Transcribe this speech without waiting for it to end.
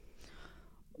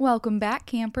Welcome back,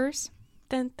 campers.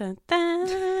 Dun, dun, dun.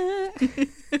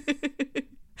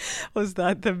 Was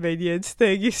that the Minions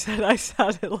thing you said I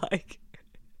sounded like?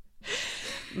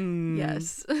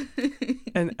 Yes.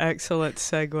 An excellent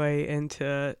segue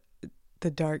into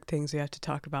the dark things we have to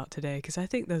talk about today, because I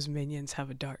think those Minions have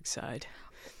a dark side.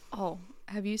 Oh,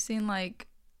 have you seen, like,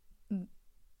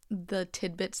 the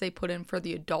tidbits they put in for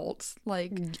the adults?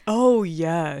 Like, oh,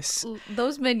 yes.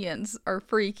 Those Minions are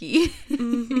freaky.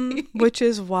 Mm-hmm. Which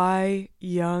is why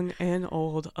young and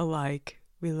old alike,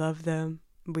 we love them,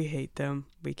 we hate them,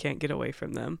 we can't get away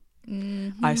from them.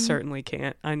 Mm-hmm. I certainly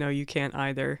can't. I know you can't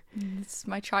either. It's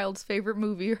my child's favorite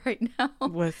movie right now.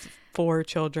 With 4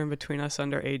 children between us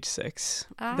under age 6,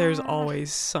 there's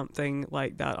always something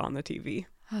like that on the TV.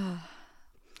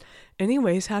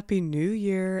 Anyways, Happy New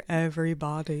Year,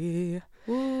 everybody.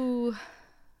 Ooh.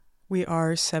 We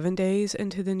are 7 days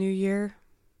into the new year.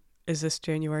 Is this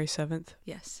January 7th?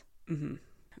 Yes. Mm-hmm.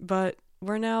 But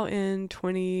we're now in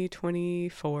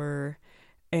 2024,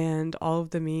 and all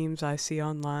of the memes I see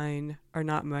online are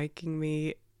not making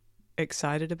me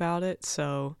excited about it,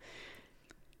 so...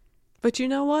 But you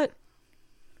know what?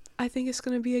 I think it's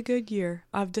going to be a good year.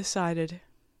 I've decided.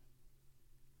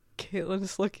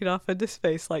 Caitlin's looking off into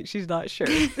space like she's not sure.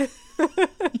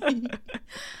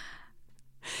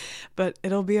 But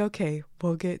it'll be okay.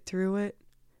 We'll get through it.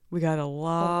 We got a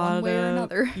lot one way or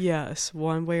another. Yes,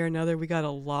 one way or another. We got a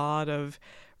lot of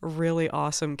really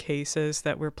awesome cases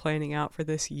that we're planning out for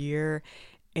this year,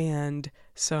 and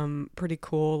some pretty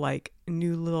cool, like,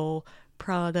 new little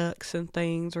products and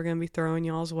things we're going to be throwing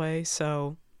y'all's way.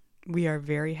 So we are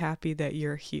very happy that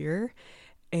you're here,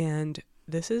 and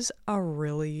this is a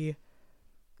really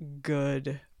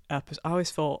good episode. I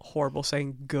always feel horrible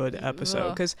saying good episode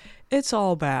because it's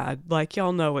all bad. Like,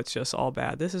 y'all know it's just all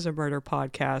bad. This is a murder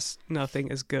podcast. Nothing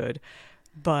is good.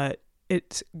 But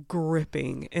it's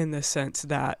gripping in the sense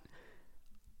that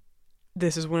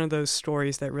this is one of those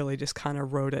stories that really just kind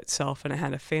of wrote itself, and it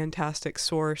had a fantastic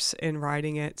source in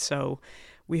writing it. So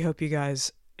we hope you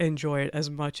guys enjoy it as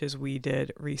much as we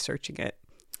did researching it.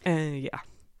 And yeah.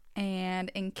 And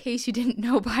in case you didn't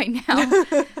know by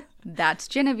now, that's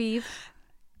Genevieve.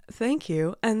 Thank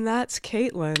you. And that's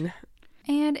Caitlin.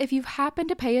 And if you've happened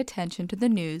to pay attention to the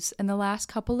news in the last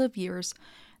couple of years,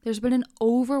 there's been an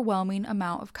overwhelming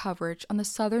amount of coverage on the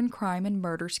Southern crime and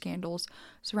murder scandals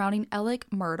surrounding Alec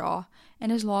Murdaugh and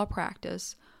his law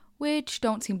practice, which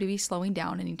don't seem to be slowing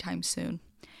down anytime soon.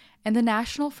 And the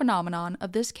national phenomenon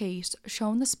of this case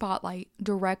shone the spotlight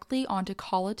directly onto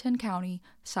Colleton County,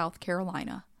 South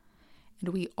Carolina. And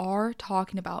we are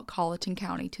talking about Colleton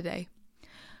County today.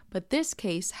 But this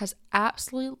case has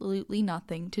absolutely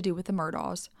nothing to do with the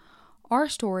Murdaughs. Our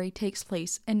story takes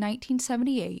place in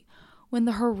 1978, when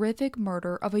the horrific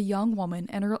murder of a young woman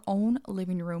in her own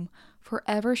living room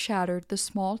forever shattered the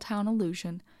small town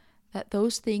illusion that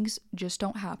those things just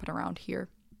don't happen around here.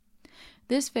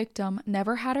 This victim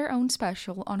never had her own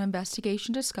special on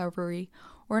Investigation Discovery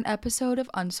or an episode of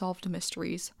Unsolved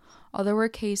Mysteries, although her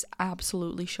case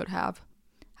absolutely should have.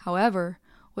 However,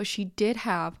 what she did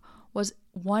have was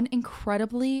one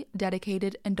incredibly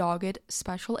dedicated and dogged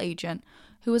special agent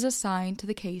who was assigned to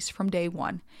the case from day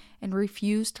one and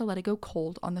refused to let it go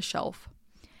cold on the shelf.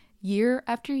 Year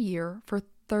after year for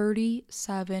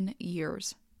 37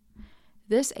 years.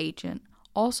 This agent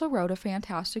also wrote a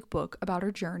fantastic book about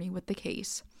her journey with the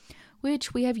case,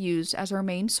 which we have used as our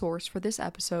main source for this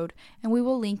episode, and we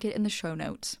will link it in the show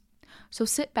notes. So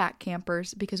sit back,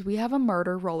 campers, because we have a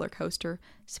murder roller coaster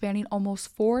spanning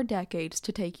almost 4 decades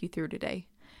to take you through today.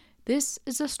 This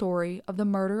is the story of the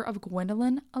murder of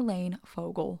Gwendolyn Elaine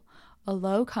Fogle, a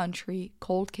low country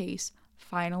cold case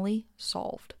finally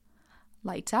solved.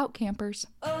 Lights out, campers.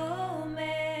 Oh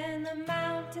man, the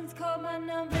mountains call my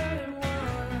number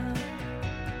one.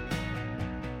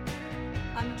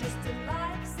 I'm just a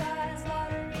life-size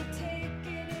lottery ticket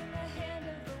in the hand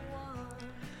of the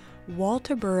one.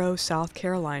 Walterboro, South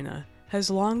Carolina has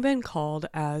long been called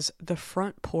as the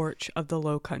front porch of the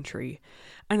Low Country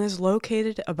and is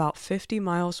located about 50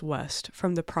 miles west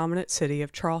from the prominent city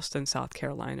of Charleston, South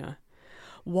Carolina.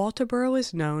 Walterboro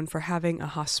is known for having a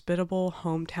hospitable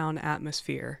hometown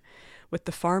atmosphere, with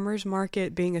the farmers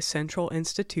market being a central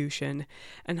institution,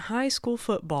 and high school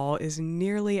football is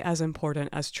nearly as important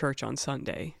as church on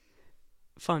Sunday.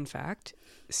 Fun fact,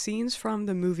 scenes from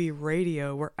the movie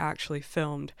Radio were actually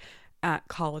filmed at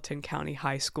Colleton County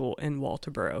High School in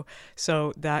Walterboro.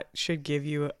 So that should give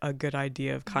you a good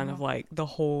idea of kind of like the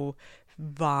whole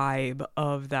vibe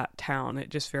of that town. It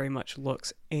just very much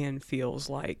looks and feels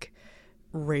like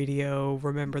Radio,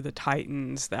 Remember the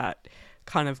Titans, that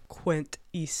kind of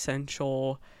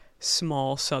quintessential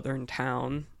small southern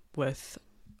town with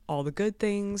all the good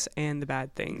things and the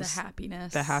bad things. The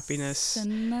happiness.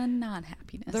 And the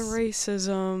non-happiness. the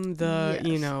racism,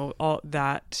 Yes.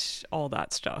 all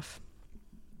that stuff.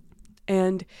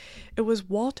 And it was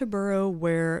Walterboro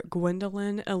where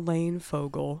Gwendolyn Elaine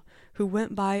Fogle, who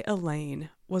went by Elaine,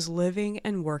 was living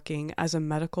and working as a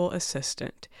medical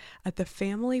assistant at the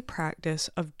family practice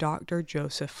of Dr.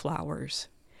 Joseph Flowers.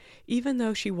 Even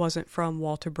though she wasn't from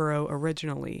Walterboro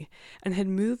originally and had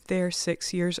moved there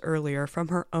 6 years earlier from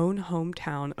her own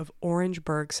hometown of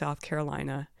Orangeburg, South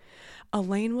Carolina,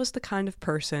 Elaine was the kind of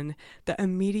person that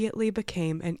immediately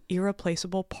became an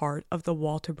irreplaceable part of the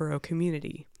Walterboro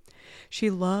community. She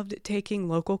loved taking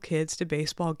local kids to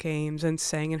baseball games and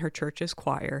sang in her church's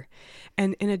choir,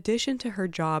 and in addition to her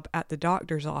job at the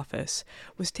doctor's office,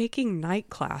 was taking night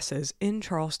classes in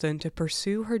Charleston to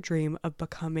pursue her dream of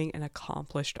becoming an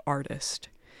accomplished artist.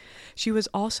 She was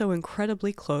also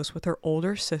incredibly close with her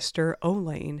older sister,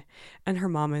 Elaine, and her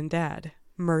mom and dad,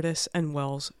 Murtis and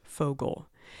Wells Fogle.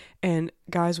 And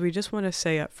guys, we just want to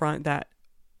say up front that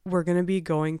we're going to be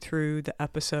going through the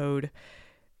episode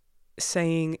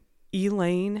saying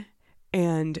Elaine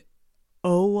and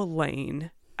Elaine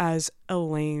as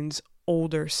Elaine's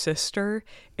older sister.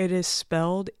 It is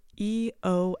spelled Eolane,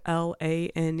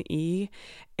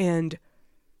 and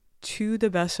to the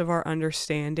best of our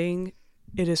understanding,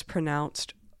 it is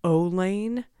pronounced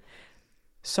Olaine.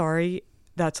 Sorry,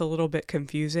 that's a little bit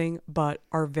confusing, but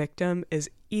our victim is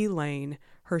Elaine.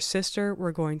 Her sister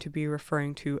we're going to be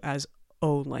referring to as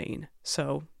Elaine.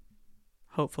 So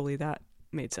hopefully that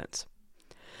made sense.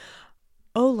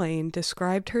 Elaine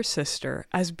described her sister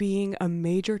as being a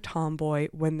major tomboy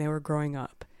when they were growing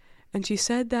up, and she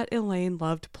said that Elaine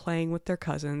loved playing with their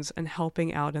cousins and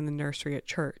helping out in the nursery at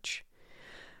church.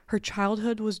 Her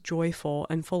childhood was joyful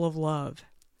and full of love,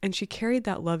 and she carried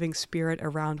that loving spirit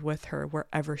around with her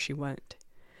wherever she went.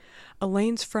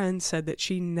 Elaine's friends said that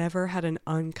she never had an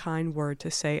unkind word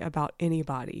to say about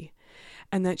anybody,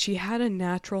 and that she had a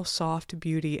natural soft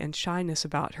beauty and shyness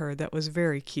about her that was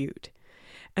very cute,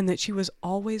 and that she was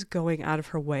always going out of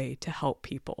her way to help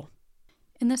people.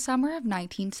 In the summer of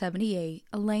 1978,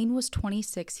 Elaine was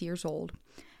 26 years old,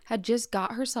 had just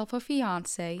got herself a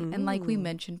fiancé, and like we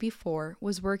mentioned before,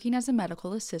 was working as a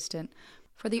medical assistant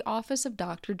for the office of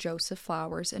Dr. Joseph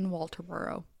Flowers in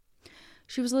Walterboro.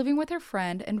 She was living with her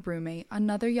friend and roommate,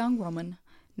 another young woman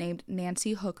named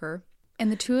Nancy Hooker,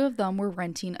 and the two of them were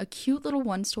renting a cute little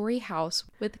one-story house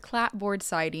with clapboard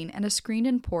siding and a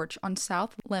screened-in porch on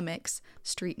South Lenox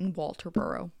Street in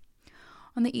Walterboro.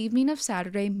 On the evening of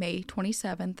Saturday, May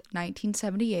 27th,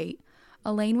 1978,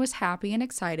 Elaine was happy and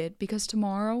excited because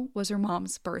tomorrow was her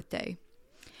mom's birthday,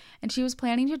 and she was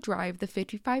planning to drive the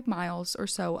 55 miles or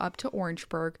so up to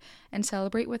Orangeburg and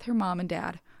celebrate with her mom and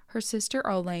dad, her sister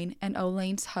Elaine, and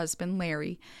Elaine's husband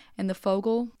Larry, in the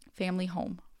Fogle family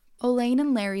home. Elaine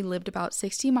and Larry lived about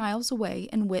 60 miles away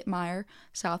in Whitmire,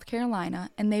 South Carolina,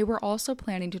 and they were also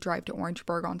planning to drive to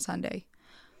Orangeburg on Sunday.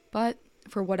 But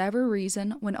for whatever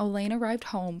reason, when Elaine arrived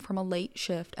home from a late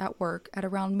shift at work at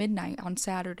around midnight on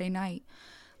Saturday night,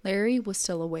 Larry was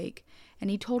still awake, and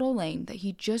he told Elaine that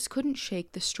he just couldn't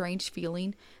shake the strange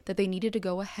feeling that they needed to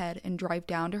go ahead and drive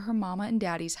down to her mama and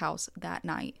daddy's house that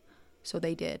night. So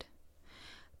they did.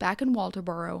 Back in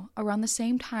Walterboro, around the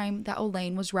same time that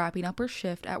Elaine was wrapping up her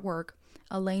shift at work,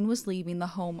 Elaine was leaving the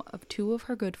home of two of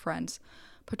her good friends,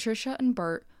 Patricia and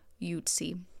Bert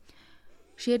Utsi.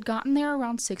 She had gotten there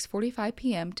around 6:45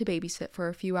 p.m. to babysit for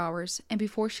a few hours, and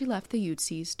before she left the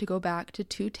Utsis to go back to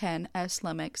 210 S.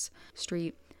 Lenox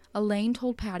Street, Elaine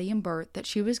told Patty and Bert that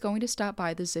she was going to stop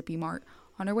by the Zippy Mart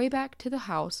on her way back to the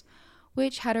house,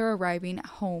 which had her arriving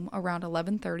home around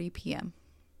 11:30 p.m.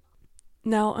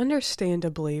 Now,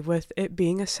 understandably, with it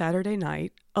being a Saturday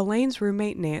night, Elaine's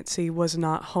roommate Nancy was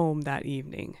not home that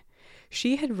evening.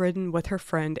 She had ridden with her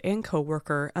friend and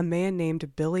coworker, a man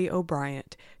named Billy O'Brien,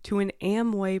 to an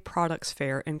Amway products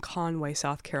fair in Conway,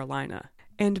 South Carolina.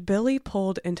 And Billy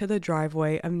pulled into the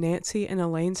driveway of Nancy and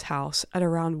Elaine's house at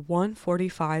around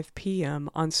 1:45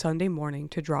 p.m. on Sunday morning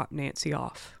to drop Nancy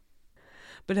off.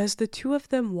 But as the two of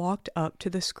them walked up to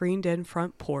the screened-in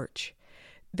front porch,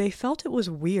 they felt it was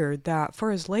weird that,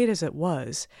 for as late as it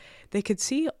was, they could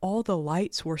see all the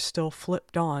lights were still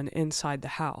flipped on inside the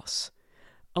house.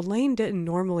 Elaine didn't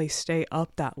normally stay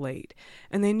up that late,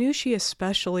 and they knew she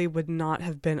especially would not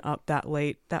have been up that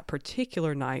late that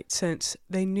particular night since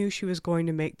they knew she was going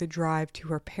to make the drive to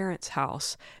her parents'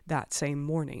 house that same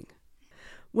morning.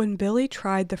 When Billy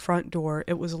tried the front door,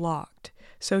 it was locked,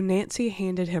 so Nancy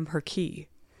handed him her key.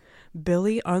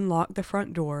 Billy unlocked the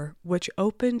front door, which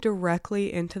opened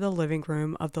directly into the living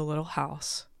room of the little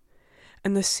house.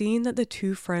 and the scene that the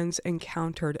two friends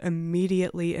encountered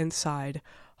immediately inside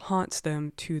haunts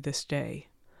them to this day.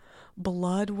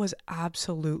 Blood was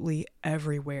absolutely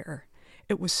everywhere.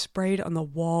 It was sprayed on the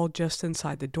wall just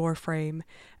inside the doorframe,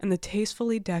 and the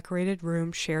tastefully decorated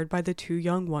room shared by the two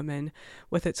young women,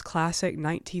 with its classic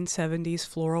 1970s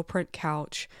floral print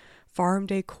couch, farm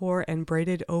decor, and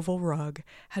braided oval rug,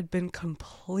 had been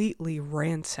completely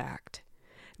ransacked.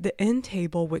 The end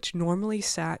table, which normally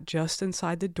sat just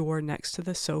inside the door next to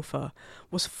the sofa,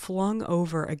 was flung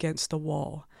over against the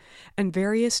wall, and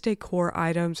various decor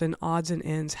items and odds and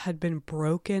ends had been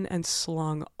broken and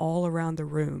slung all around the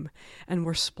room and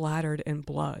were splattered in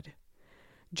blood.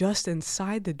 Just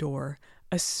inside the door,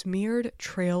 a smeared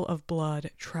trail of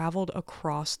blood traveled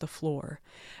across the floor,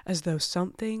 as though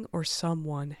something or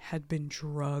someone had been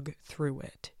dragged through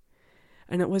it.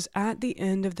 And it was at the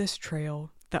end of this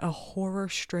trail that a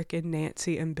horror-stricken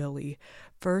Nancy and Billy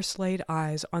first laid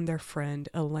eyes on their friend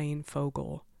Elaine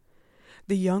Fogle.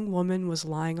 The young woman was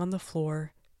lying on the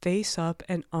floor, face up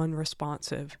and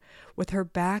unresponsive, with her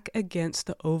back against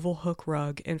the oval hook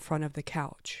rug in front of the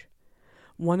couch.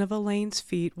 One of Elaine's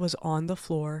feet was on the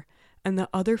floor, and the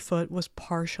other foot was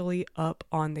partially up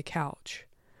on the couch.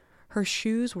 Her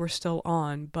shoes were still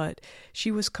on, but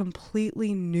she was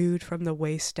completely nude from the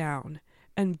waist down,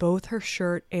 and both her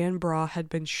shirt and bra had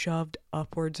been shoved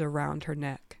upwards around her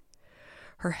neck.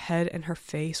 Her head and her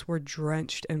face were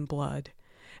drenched in blood,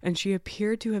 and she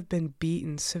appeared to have been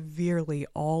beaten severely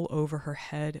all over her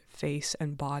head, face,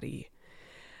 and body.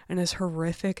 And as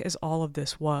horrific as all of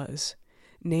this was,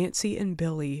 Nancy and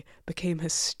Billy became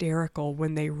hysterical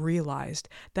when they realized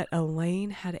that Elaine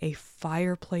had a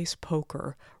fireplace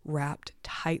poker wrapped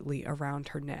tightly around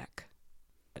her neck.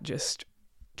 It just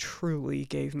truly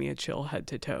gave me a chill head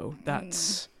to toe. That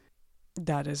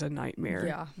is a nightmare.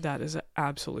 Yeah. That is an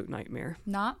absolute nightmare.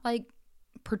 Not like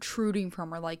protruding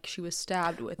from her like she was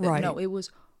stabbed with it. Right. No, it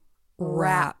was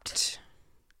wrapped.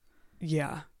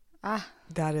 Yeah. Ah.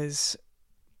 That is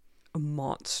a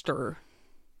monstrous.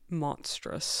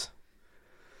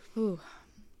 Ooh.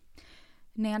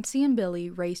 Nancy and Billy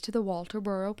raced to the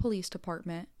Walterboro Police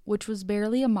Department, which was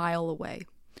barely a mile away,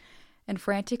 and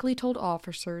frantically told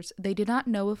officers they did not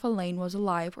know if Elaine was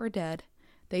alive or dead.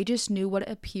 They just knew what it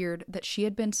appeared that she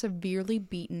had been severely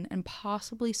beaten and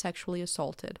possibly sexually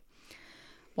assaulted.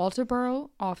 Walterboro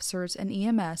officers and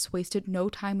EMS wasted no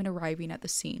time in arriving at the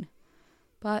scene.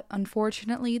 But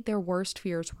unfortunately, their worst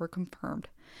fears were confirmed.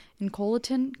 In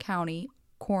Colleton County,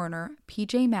 coroner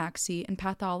P.J. Maxey and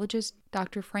pathologist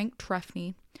Dr. Frank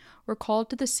Trefny were called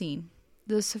to the scene.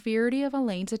 The severity of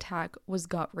Elaine's attack was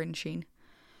gut-wrenching.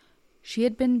 She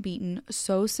had been beaten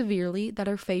so severely that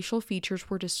her facial features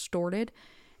were distorted,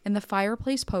 and the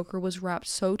fireplace poker was wrapped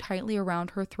so tightly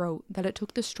around her throat that it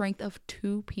took the strength of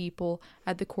 2 people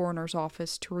at the coroner's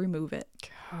office to remove it.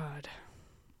 God.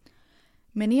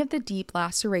 Many of the deep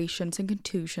lacerations and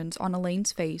contusions on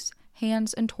Elaine's face,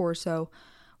 hands, and torso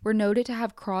were noted to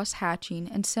have cross-hatching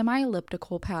and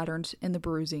semi-elliptical patterns in the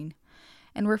bruising,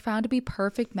 and were found to be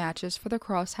perfect matches for the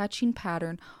cross-hatching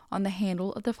pattern on the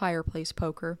handle of the fireplace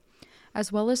poker,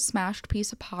 as well as smashed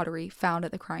piece of pottery found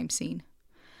at the crime scene.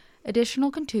 Additional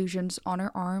contusions on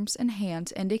her arms and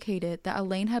hands indicated that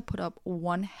Elaine had put up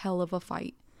one hell of a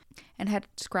fight, and had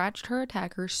scratched her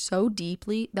attacker so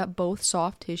deeply that both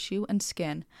soft tissue and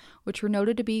skin, which were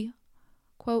noted to be,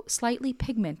 quote, slightly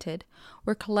pigmented,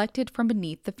 were collected from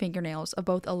beneath the fingernails of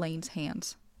both Elaine's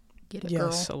hands. Get it,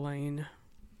 Yes, girl? Elaine.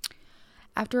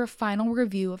 After a final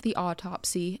review of the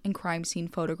autopsy and crime scene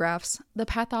photographs, the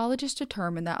pathologist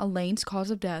determined that Elaine's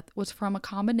cause of death was from a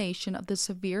combination of the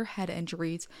severe head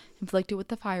injuries inflicted with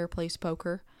the fireplace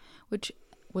poker, which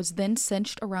was then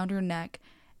cinched around her neck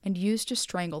and used to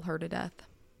strangle her to death.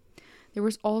 There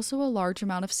was also a large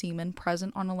amount of semen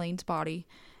present on Elaine's body,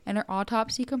 and her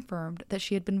autopsy confirmed that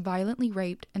she had been violently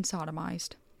raped and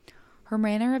sodomized. Her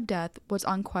manner of death was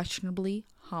unquestionably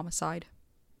homicide.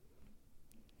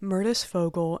 Murtis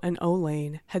Fogle and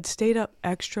Elaine had stayed up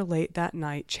extra late that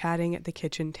night chatting at the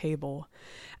kitchen table,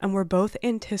 and were both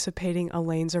anticipating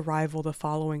Elaine's arrival the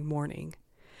following morning.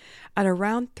 At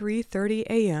around 3:30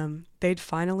 a.m., they'd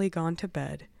finally gone to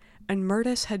bed, and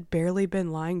Murtis had barely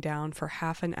been lying down for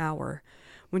half an hour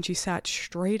when she sat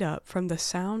straight up from the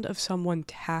sound of someone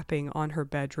tapping on her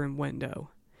bedroom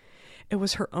window. It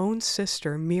was her own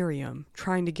sister, Miriam,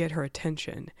 trying to get her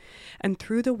attention, and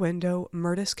through the window,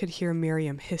 Murtis could hear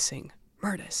Miriam hissing,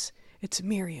 "Murtis, it's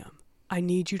Miriam. I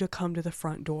need you to come to the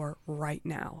front door right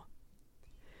now."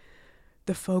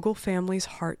 The Fogle family's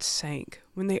heart sank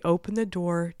when they opened the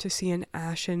door to see an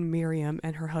ashen Miriam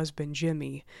and her husband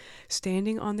Jimmy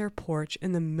standing on their porch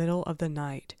in the middle of the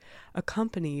night,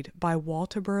 accompanied by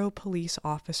Walterboro police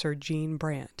officer Gene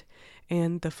Brandt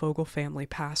and the Fogle family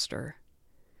pastor.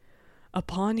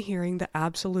 Upon hearing the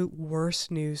absolute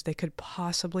worst news they could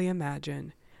possibly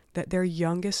imagine, that their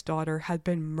youngest daughter had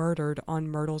been murdered on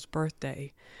Myrtle's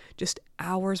birthday, just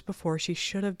hours before she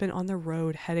should have been on the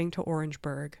road heading to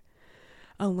Orangeburg,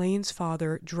 Elaine's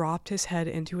father dropped his head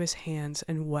into his hands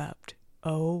and wept.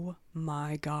 Oh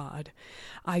my God.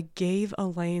 I gave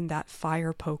Elaine that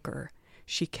fire poker.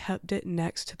 She kept it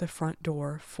next to the front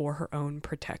door for her own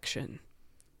protection.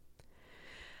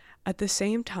 At the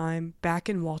same time, back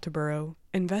in Walterboro,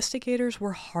 investigators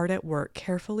were hard at work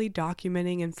carefully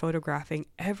documenting and photographing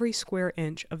every square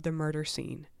inch of the murder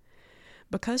scene.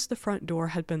 Because the front door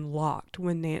had been locked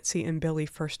when Nancy and Billy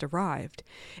first arrived,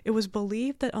 it was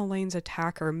believed that Elaine's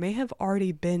attacker may have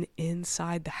already been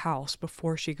inside the house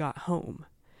before she got home.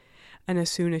 And as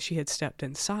soon as she had stepped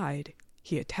inside,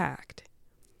 he attacked.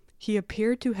 He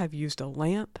appeared to have used a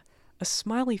lamp, a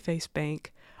smiley face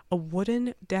bank, a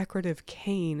wooden decorative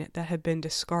cane that had been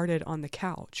discarded on the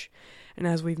couch, and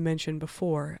as we've mentioned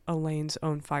before, Elaine's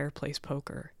own fireplace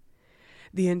poker.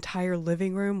 The entire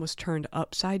living room was turned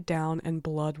upside down and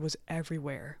blood was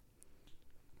everywhere.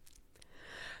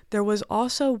 There was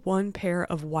also one pair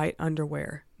of white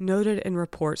underwear, noted in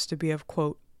reports to be of,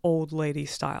 quote, old lady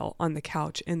style, on the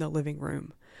couch in the living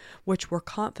room, which were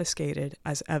confiscated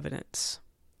as evidence.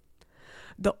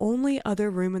 The only other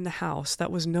room in the house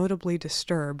that was notably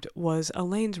disturbed was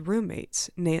Elaine's roommate's,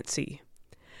 Nancy.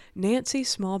 Nancy's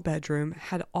small bedroom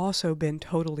had also been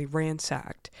totally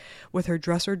ransacked, with her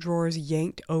dresser drawers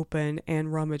yanked open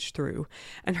and rummaged through,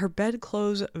 and her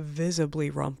bedclothes visibly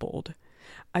rumpled.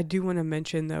 I do want to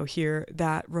mention, though, here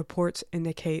that reports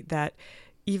indicate that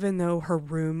even though her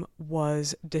room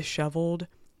was disheveled,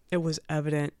 it was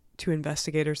evident to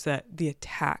investigators that the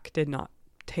attack did not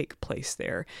take place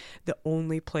there. The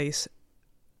only place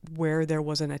where there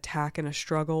was an attack and a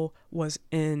struggle was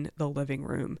in the living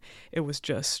room. It was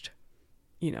just,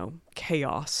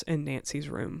 chaos in Nancy's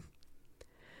room.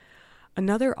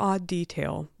 Another odd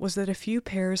detail was that a few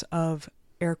pairs of,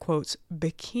 air quotes,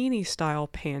 bikini-style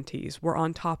panties were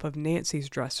on top of Nancy's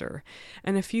dresser,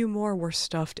 and a few more were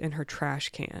stuffed in her trash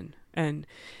can. And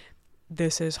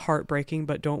this is heartbreaking,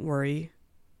 but don't worry,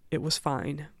 it was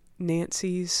fine.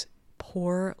 Nancy's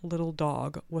poor little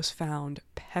dog was found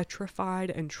petrified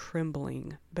and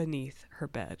trembling beneath her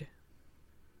bed.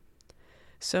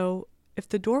 So, if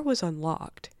the door was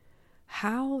unlocked,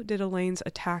 how did Elaine's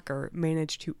attacker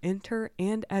manage to enter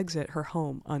and exit her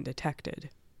home undetected?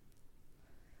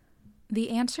 The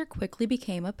answer quickly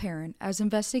became apparent as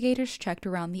investigators checked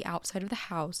around the outside of the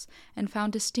house and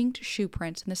found distinct shoe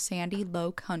prints in the sandy,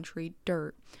 low country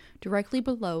dirt directly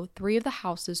below 3 of the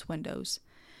house's windows.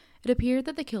 It appeared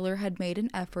that the killer had made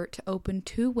an effort to open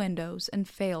 2 windows and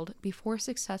failed before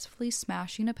successfully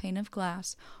smashing a pane of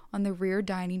glass on the rear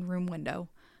dining room window,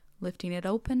 lifting it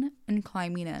open and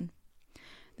climbing in.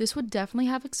 This would definitely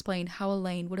have explained how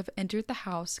Elaine would have entered the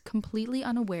house completely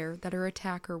unaware that her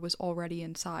attacker was already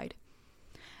inside.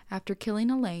 After killing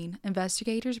Elaine,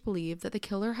 investigators believe that the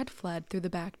killer had fled through the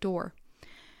back door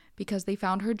because they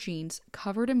found her jeans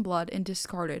covered in blood and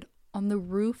discarded on the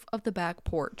roof of the back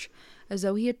porch, as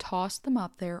though he had tossed them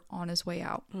up there on his way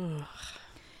out. Ugh.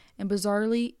 And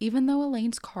bizarrely, even though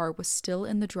Elaine's car was still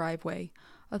in the driveway,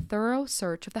 a thorough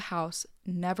search of the house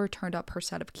never turned up her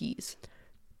set of keys.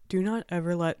 Do not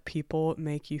ever let people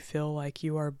make you feel like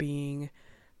you are being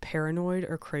paranoid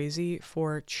or crazy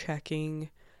for checking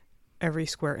every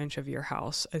square inch of your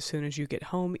house as soon as you get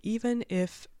home, even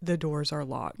if the doors are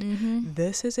locked. Mm-hmm.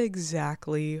 This is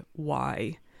exactly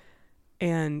why.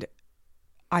 And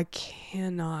I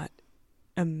cannot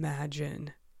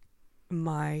imagine,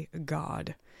 my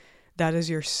God, that is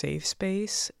your safe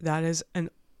space. That is an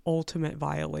ultimate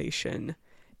violation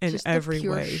in Just every the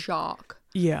pure way. shock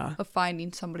Yeah. of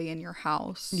finding somebody in your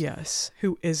house. Yes.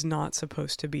 Who is not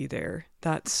supposed to be there.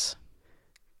 That's,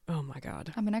 oh my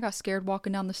God. I mean, I got scared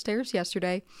walking down the stairs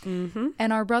yesterday, Mm-hmm.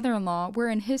 and our brother-in-law, we're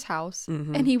in his house,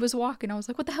 Mhm. and he was walking. I was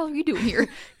like, what the hell are you doing here?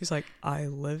 He's like, I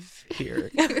live here.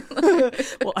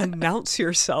 Well, announce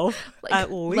yourself Like,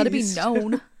 at least. let it be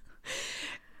known.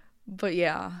 But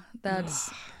yeah,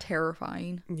 that's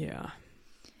terrifying. Yeah.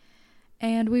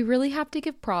 And we really have to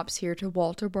give props here to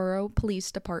Walterboro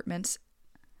Police Department's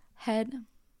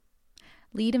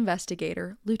lead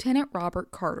investigator, Lieutenant Robert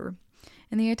Carter,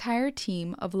 and the entire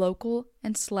team of local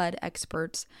and SLED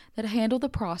experts that handle the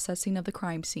processing of the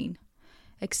crime scene.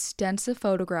 Extensive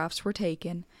photographs were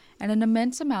taken, and an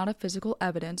immense amount of physical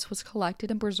evidence was collected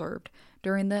and preserved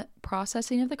during the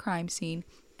processing of the crime scene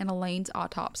and Elaine's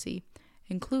autopsy,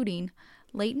 including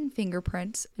latent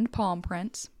fingerprints and palm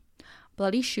prints,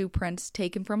 bloody shoe prints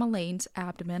taken from Elaine's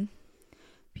abdomen,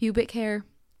 pubic hair,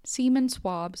 semen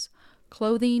swabs,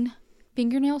 clothing,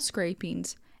 fingernail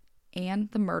scrapings, and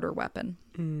the murder weapon.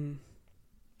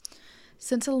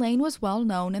 Since Elaine was well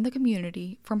known in the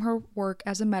community from her work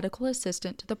as a medical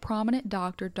assistant to the prominent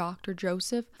doctor Dr.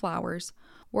 Joseph Flowers,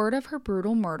 word of her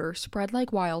brutal murder spread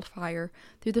like wildfire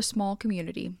through the small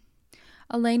community.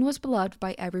 Elaine was beloved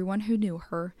by everyone who knew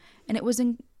her, and it was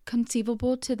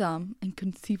inconceivable to them,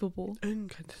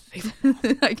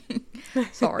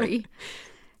 sorry,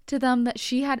 to them that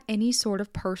she had any sort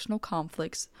of personal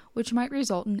conflicts which might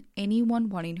result in anyone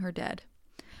wanting her dead.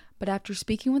 But after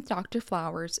speaking with Dr.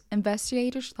 Flowers,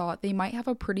 investigators thought they might have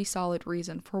a pretty solid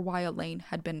reason for why Elaine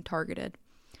had been targeted.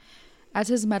 As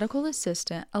his medical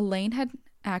assistant, Elaine had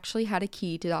actually had a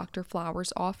key to Dr.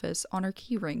 Flowers' office on her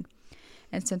keyring,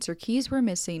 and since her keys were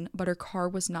missing but her car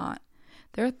was not,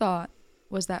 their thought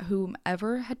was that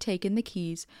whomever had taken the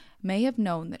keys may have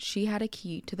known that she had a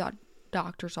key to the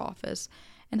doctor's office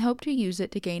and hoped to use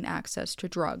it to gain access to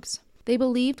drugs. They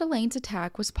believed Elaine's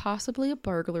attack was possibly a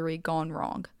burglary gone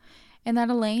wrong, and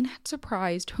that Elaine had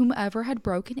surprised whomever had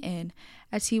broken in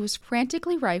as he was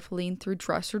frantically rifling through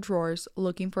dresser drawers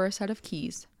looking for a set of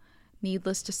keys.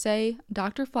 Needless to say,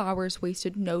 Dr. Flowers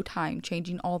wasted no time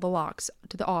changing all the locks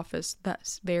to the office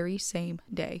that very same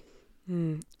day.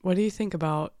 What do you think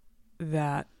about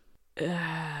that?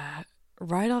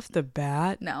 Right off the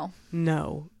bat?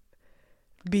 No.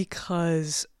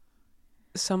 Because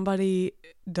somebody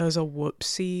does a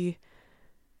whoopsie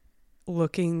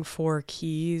looking for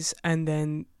keys and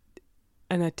then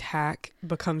an attack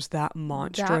becomes that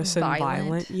monstrous and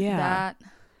violent. Yeah.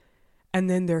 And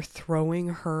then they're throwing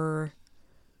her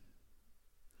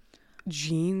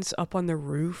jeans up on the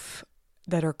roof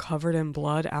that are covered in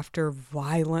blood after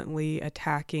violently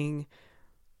attacking,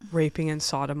 raping, and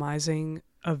sodomizing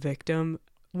a victim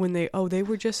when they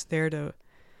were just there to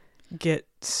get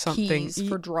something. Keys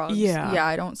for drugs. Yeah. Yeah,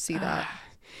 I don't see that.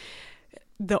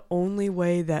 The only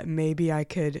way that maybe I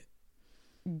could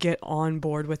get on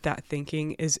board with that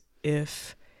thinking is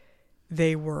if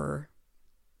they were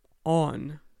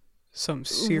on some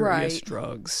serious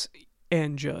drugs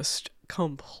and just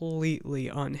completely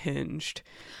unhinged.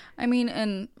 I mean,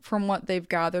 and from what they've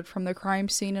gathered from the crime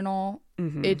scene and all,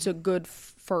 it's a good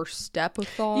first step of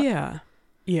thought.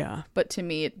 Yeah. But to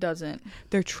me, it doesn't.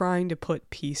 They're trying to put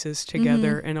pieces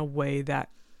together in a way that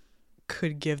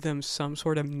could give them some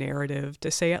sort of narrative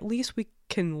to say, at least we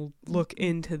can look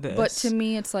into this. But to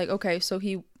me, it's like, okay, so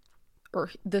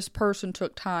this person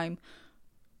took time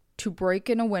to break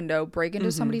in a window, break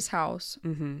into somebody's house,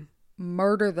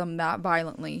 murder them that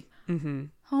violently.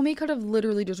 Homie could have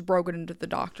literally just broken into the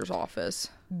doctor's office.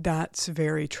 That's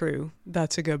very true.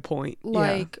 That's a good point.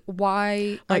 Like,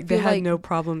 why? Like, they had no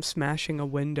problem smashing a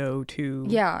window to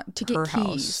get her keys.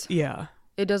 house. Yeah.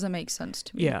 It doesn't make sense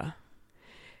to me. Yeah.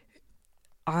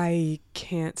 I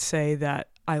can't say that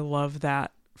I love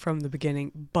that from the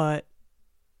beginning, but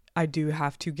I do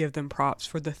have to give them props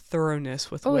for the thoroughness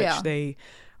with which they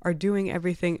are doing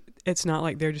everything. It's not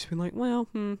like they're just being like, well,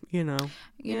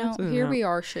 here we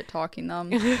are shit talking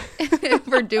them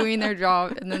for doing their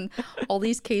job, and then all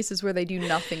these cases where they do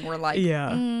nothing, we're like,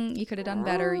 you could have done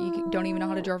better. You don't even know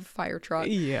how to drive a fire truck.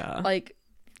 Yeah. Like,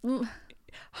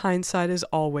 hindsight is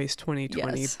always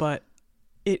 20/20, but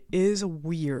it is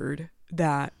weird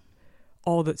that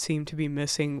all that seemed to be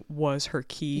missing was her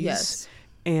keys. Yes.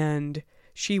 And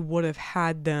she would have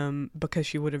had them because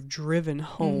she would have driven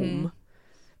home.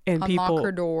 And unlock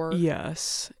her door.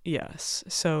 Yes.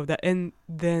 So that, and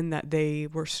then that they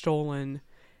were stolen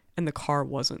and the car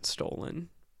wasn't stolen.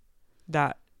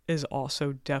 That is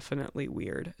also definitely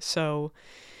weird. So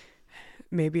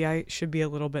maybe I should be a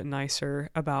little bit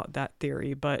nicer about that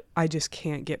theory, but I just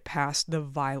can't get past the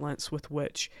violence with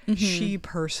which she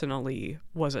personally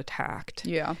was attacked.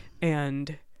 Yeah.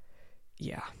 And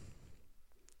yeah.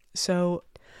 So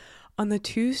on the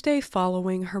Tuesday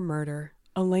following her murder,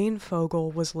 Elaine Fogle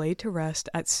was laid to rest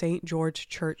at St. George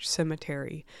Church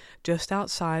Cemetery, just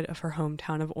outside of her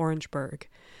hometown of Orangeburg.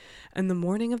 And the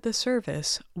morning of the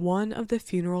service, one of the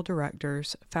funeral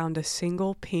directors found a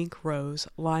single pink rose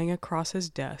lying across his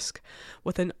desk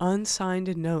with an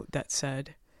unsigned note that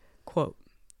said, quote,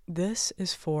 "This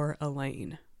is for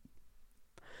Elaine."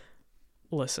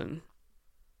 Listen,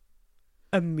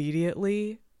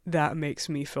 immediately that makes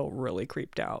me feel really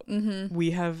creeped out.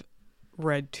 We have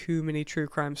read too many true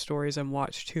crime stories and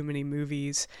watched too many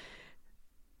movies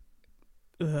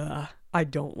I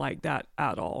don't like that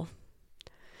at all.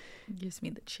 Gives me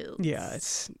the chills. Yeah,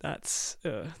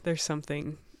 there's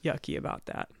something yucky about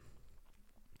that.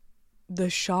 The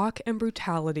shock and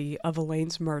brutality of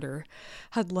Elaine's murder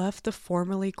had left the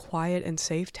formerly quiet and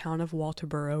safe town of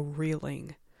Walterboro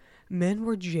reeling. Men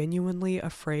were genuinely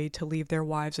afraid to leave their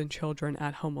wives and children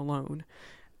at home alone,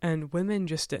 and women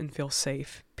just didn't feel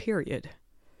safe, period.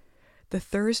 The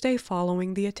Thursday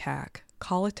following the attack,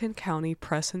 Colleton County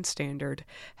Press and Standard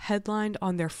headlined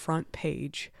on their front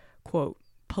page, quote,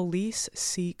 "Police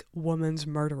seek woman's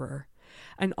murderer,"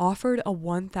 and offered a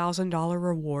 $1,000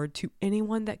 reward to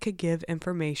anyone that could give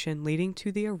information leading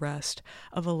to the arrest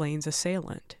of Elaine's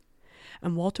assailant.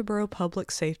 And Walterboro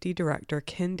Public Safety Director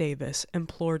Ken Davis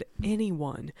implored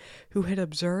anyone who had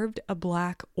observed a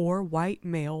black or white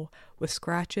male with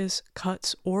scratches,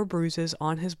 cuts, or bruises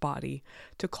on his body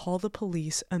to call the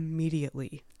police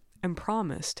immediately, and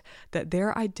promised that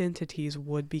their identities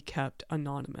would be kept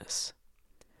anonymous.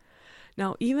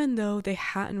 Now, even though they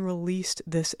hadn't released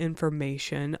this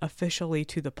information officially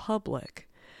to the public,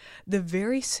 the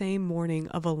very same morning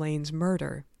of Elaine's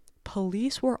murder,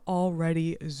 police were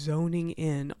already zoning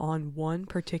in on one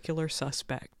particular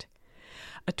suspect,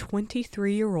 a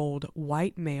 23-year-old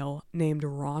white male named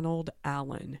Ronald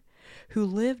Allen, who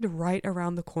lived right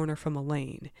around the corner from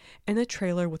Elaine in a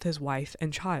trailer with his wife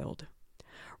and child.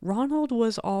 Ronald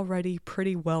was already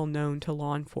pretty well known to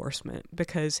law enforcement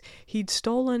because he'd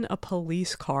stolen a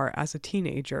police car as a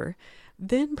teenager,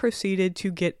 then proceeded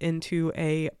to get into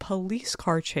a police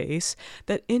car chase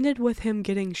that ended with him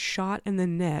getting shot in the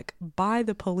neck by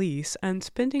the police and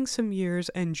spending some years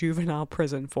in juvenile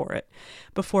prison for it,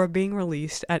 before being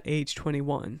released at age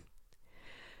 21.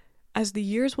 As the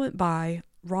years went by,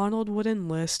 Ronald would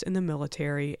enlist in the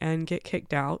military and get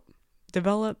kicked out,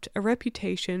 developed a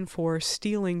reputation for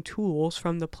stealing tools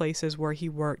from the places where he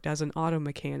worked as an auto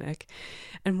mechanic,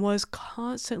 and was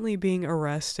constantly being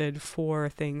arrested for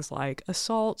things like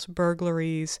assaults,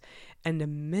 burglaries,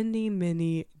 and many,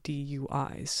 many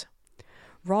DUIs.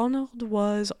 Ronald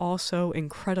was also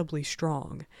incredibly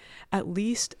strong, at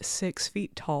least 6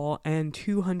 feet tall and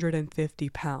 250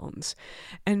 pounds,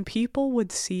 and people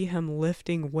would see him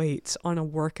lifting weights on a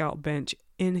workout bench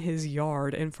in his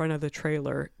yard in front of the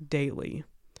trailer daily.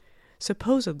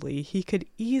 Supposedly, he could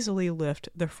easily lift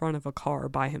the front of a car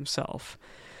by himself,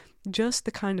 just the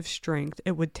kind of strength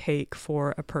it would take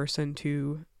for a person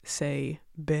to, say,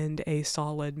 bend a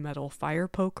solid metal fire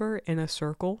poker in a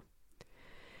circle.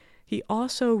 He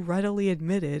also readily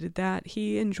admitted that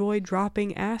he enjoyed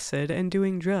dropping acid and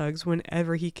doing drugs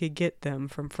whenever he could get them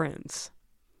from friends.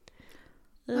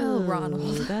 Well,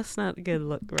 Ronald. That's not a good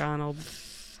look, Ronald.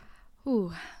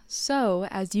 Ooh. So,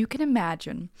 as you can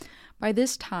imagine, by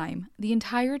this time, the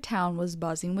entire town was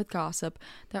buzzing with gossip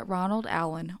that Ronald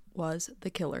Allen was the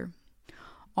killer.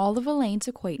 All of Elaine's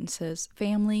acquaintances,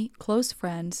 family, close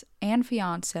friends, and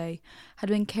fiancé had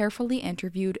been carefully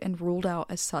interviewed and ruled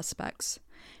out as suspects.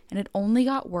 And it only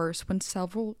got worse when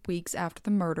several weeks after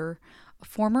the murder, a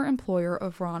former employer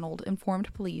of Ronald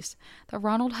informed police that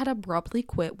Ronald had abruptly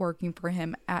quit working for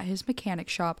him at his mechanic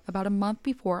shop about a month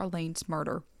before Elaine's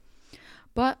murder.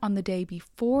 But on the day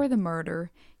before the murder,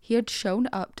 he had shown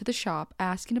up to the shop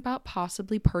asking about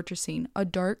possibly purchasing a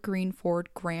dark green Ford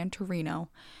Grand Torino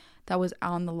that was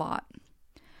on the lot.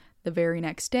 The very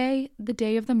next day, the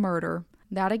day of the murder,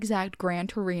 that exact Grand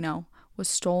Torino was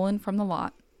stolen from the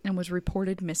lot and was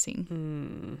reported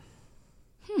missing.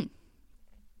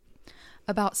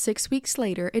 About 6 weeks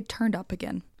later, it turned up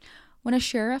again, when a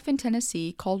sheriff in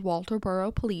Tennessee called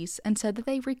Walterboro police and said that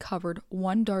they recovered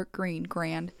one dark green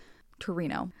Grand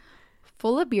Torino,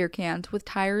 full of beer cans with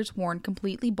tires worn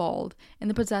completely bald, in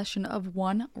the possession of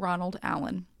one Ronald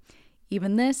Allen.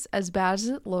 Even this, as bad as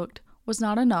it looked, was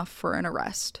not enough for an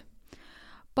arrest.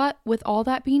 But with all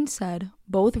that being said,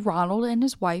 both Ronald and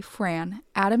his wife, Fran,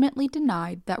 adamantly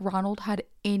denied that Ronald had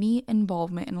any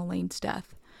involvement in Elaine's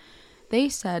death. They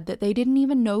said that they didn't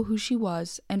even know who she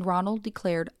was, and Ronald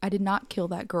declared, "I did not kill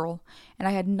that girl, and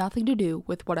I had nothing to do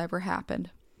with whatever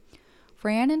happened."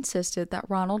 Fran insisted that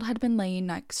Ronald had been laying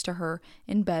next to her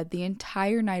in bed the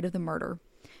entire night of the murder,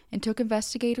 and took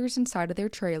investigators inside of their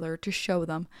trailer to show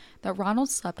them that Ronald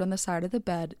slept on the side of the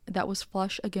bed that was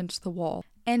flush against the wall,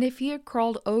 and if he had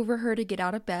crawled over her to get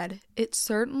out of bed, it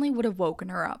certainly would have woken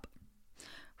her up.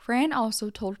 Fran also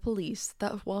told police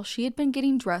that while she had been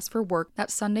getting dressed for work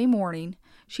that Sunday morning,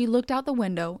 she looked out the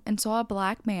window and saw a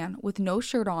black man with no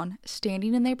shirt on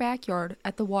standing in their backyard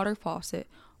at the water faucet,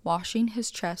 washing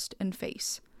his chest and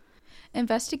face.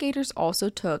 Investigators also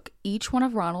took each one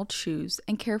of Ronald's shoes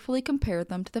and carefully compared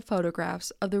them to the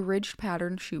photographs of the ridged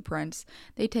pattern shoe prints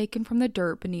they'd taken from the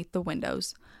dirt beneath the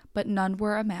windows, but none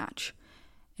were a match.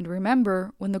 And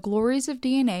remember, when the glories of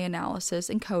DNA analysis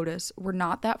and CODIS were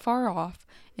not that far off,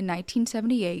 in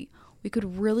 1978, we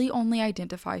could really only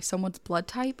identify someone's blood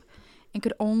type and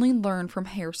could only learn from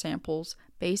hair samples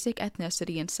basic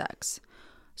ethnicity and sex.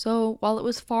 So, while it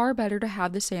was far better to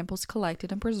have the samples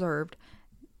collected and preserved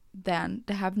than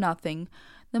to have nothing,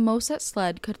 the most that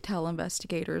SLED could tell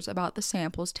investigators about the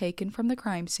samples taken from the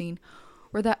crime scene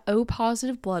were that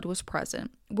O-positive blood was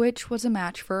present, which was a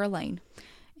match for Elaine,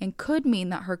 and could mean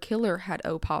that her killer had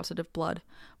O-positive blood,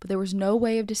 but there was no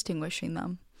way of distinguishing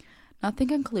them. Nothing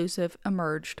conclusive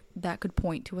emerged that could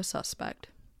point to a suspect.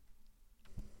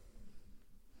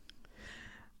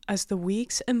 As the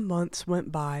weeks and months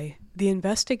went by, the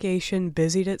investigation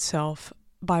busied itself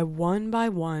by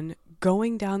one,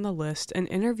 going down the list and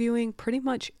interviewing pretty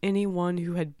much anyone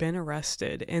who had been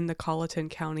arrested in the Colleton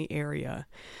County area,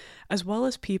 as well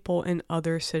as people in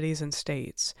other cities and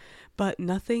states, but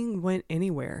nothing went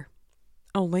anywhere.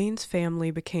 Elaine's family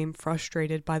became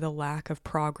frustrated by the lack of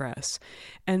progress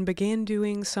and began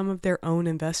doing some of their own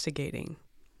investigating.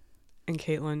 And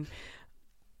Caitlin,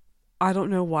 I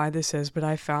don't know why this is, but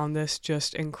I found this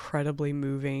just incredibly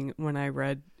moving when I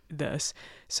read this.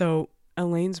 So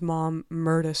Elaine's mom,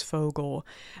 Murtis Fogle,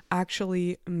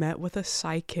 actually met with a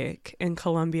psychic in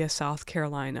Columbia, South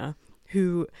Carolina,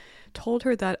 who told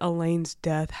her that Elaine's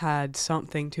death had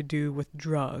something to do with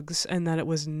drugs and that it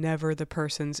was never the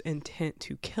person's intent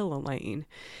to kill Elaine.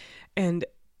 And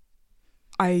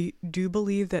I do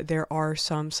believe that there are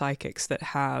some psychics that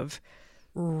have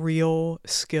real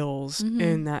skills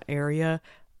in that area.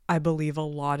 I believe a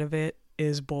lot of it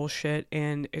is bullshit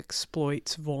and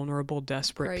exploits vulnerable,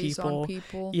 desperate Preys people. on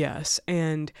people. Yes,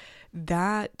 and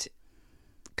that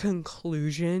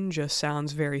conclusion just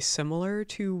sounds very similar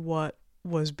to what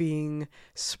was being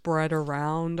spread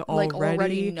around Like already.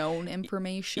 already known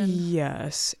information.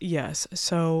 Yes.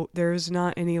 So there's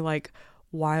not any like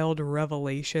wild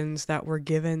revelations that were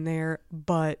given there,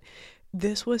 but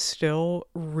this was still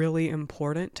really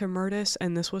important to Murtis,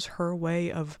 and this was her way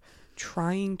of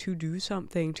trying to do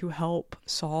something to help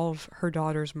solve her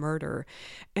daughter's murder.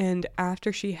 And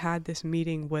after she had this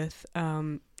meeting with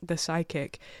the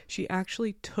psychic, she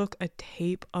actually took a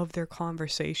tape of their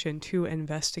conversation to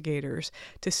investigators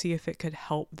to see if it could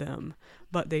help them,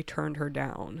 but they turned her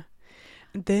down.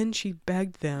 Then she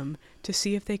begged them to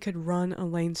see if they could run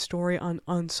Elaine's story on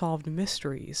Unsolved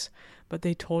Mysteries, but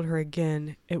they told her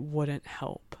again it wouldn't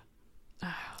help.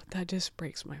 That just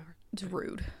breaks my heart. It's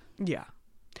rude. Yeah.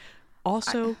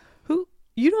 Also,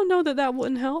 you don't know that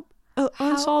wouldn't help?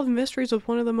 Unsolved Mysteries was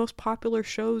one of the most popular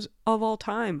shows of all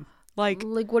time. Like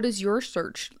what is your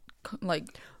search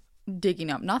digging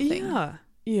up? Nothing.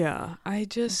 Yeah.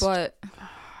 But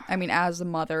I mean, as a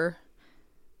mother,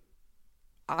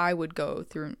 I would go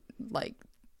through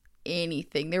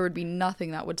anything. There would be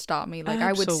nothing that would stop me. Absolutely.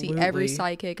 I would see every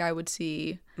psychic. I would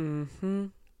see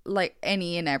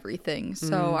any and everything.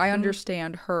 So I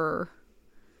understand her.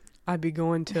 I'd be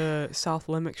going to South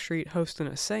Limerick Street hosting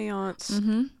a seance.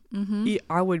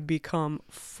 I would become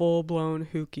full-blown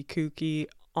hooky kooky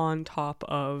on top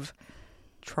of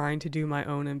trying to do my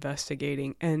own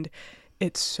investigating. And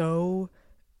it's so,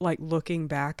 looking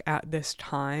back at this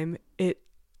time,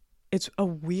 it's a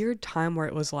weird time where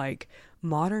it was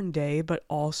modern day, but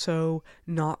also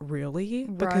not really,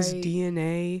 because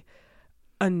DNA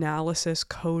analysis,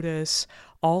 CODIS,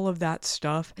 all of that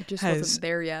stuff, it just wasn't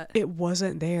there yet. It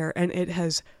wasn't there, and it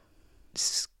has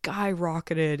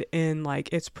skyrocketed in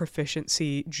its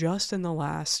proficiency just in the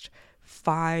last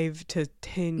 5 to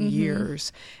 10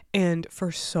 years. And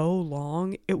for so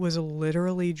long, it was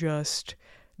literally just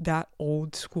that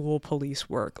old school police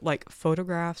work,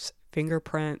 photographs,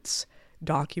 fingerprints,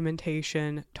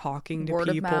 documentation, talking to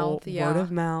people, word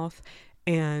of mouth.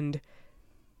 And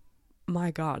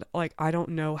my God, I don't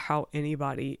know how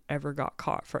anybody ever got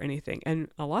caught for anything. And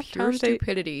a lot of times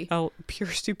pure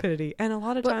stupidity. And a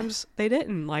lot of times they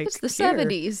didn't. It's the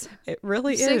 70s. It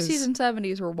really is. 60s and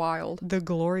 70s were wild. The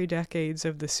glory decades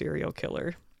of the serial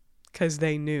killer. Because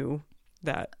they knew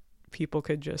that people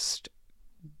could just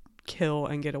kill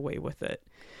and get away with it.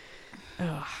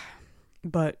 Ugh.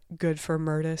 But good for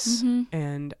Murtis,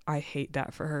 and I hate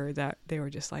that for her, that they were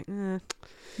just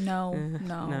no.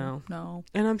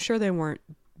 And I'm sure they weren't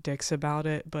dicks about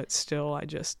it, but still,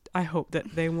 I hope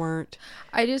that they weren't.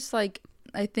 I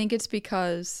think it's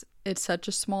because it's such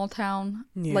a small town,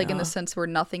 in the sense where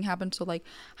nothing happened. So,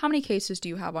 how many cases do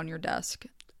you have on your desk,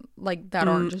 that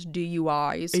aren't just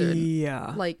DUIs?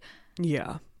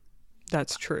 Yeah.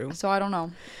 That's true. So I don't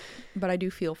know, but I do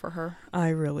feel for her. I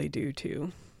really do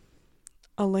too.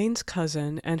 Elaine's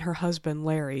cousin and her husband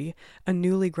Larry, a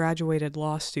newly graduated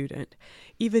law student,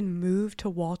 even moved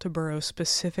to Walterboro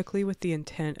specifically with the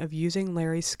intent of using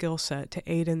Larry's skill set to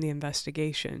aid in the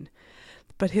investigation.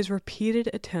 But his repeated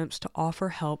attempts to offer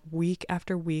help week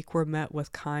after week were met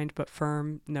with kind but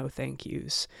firm no thank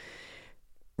yous.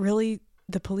 Really,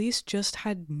 the police just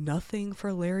had nothing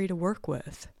for Larry to work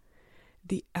with.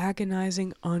 The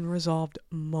agonizing, unresolved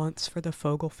months for the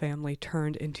Fogle family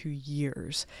turned into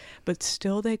years, but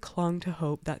still they clung to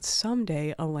hope that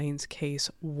someday Elaine's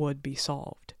case would be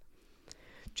solved.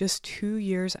 Just 2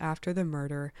 years after the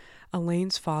murder,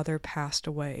 Elaine's father passed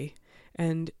away,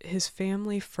 and his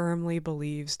family firmly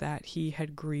believes that he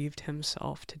had grieved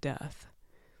himself to death.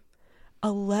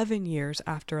 11 years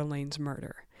after Elaine's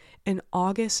murder, in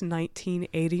August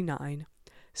 1989,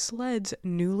 SLED's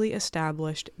newly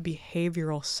established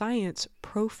Behavioral Science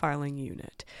Profiling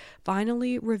Unit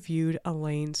finally reviewed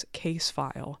Elaine's case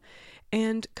file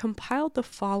and compiled the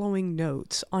following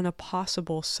notes on a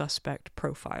possible suspect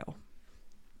profile.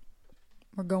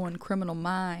 We're going Criminal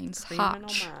Minds.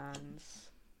 Hotch.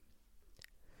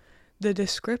 The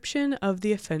description of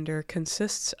the offender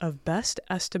consists of best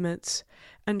estimates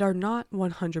and are not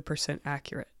 100%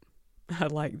 accurate. I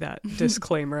like that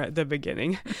disclaimer at the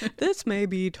beginning. This may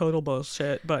be total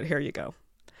bullshit, but here you go.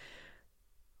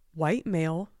 White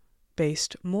male,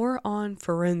 based more on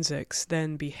forensics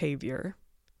than behavior.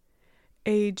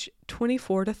 Age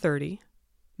 24 to 30,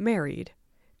 married,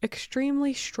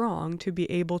 extremely strong to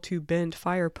be able to bend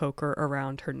fire poker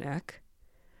around her neck.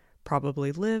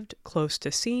 Probably lived close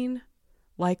to scene,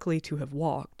 likely to have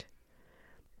walked.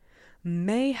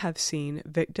 May have seen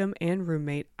victim and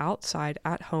roommate outside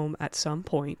at home at some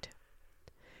point.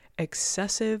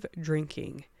 Excessive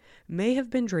drinking. May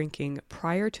have been drinking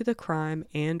prior to the crime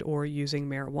and or using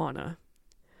marijuana.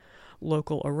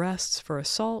 Local arrests for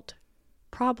assault.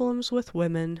 Problems with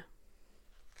women.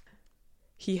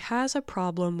 He has a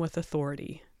problem with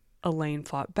authority. Elaine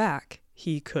fought back.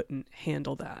 He couldn't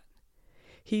handle that.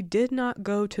 He did not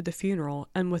go to the funeral,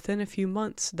 and within a few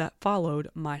months that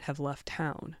followed might have left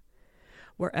town.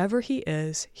 Wherever he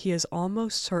has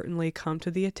almost certainly come to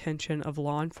the attention of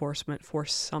law enforcement for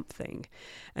something,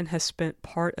 and has spent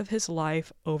part of his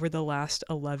life over the last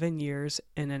 11 years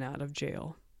in and out of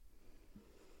jail.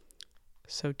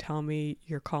 So tell me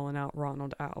you're calling out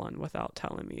Ronald Allen without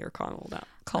telling me you're calling out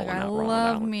Ronald Allen.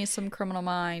 I love me some Criminal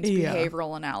Minds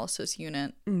Behavioral Analysis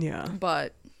Unit. Yeah.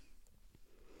 But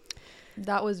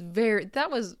that was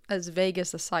as vague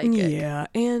as a psychic. Yeah,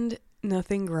 and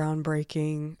nothing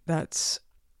groundbreaking. That's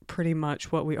pretty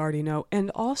much what we already know.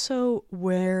 And also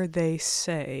where they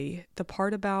say the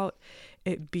part about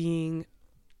it being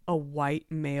a white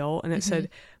male, and it said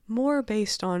more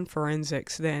based on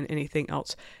forensics than anything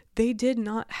else. They did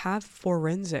not have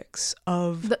forensics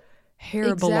of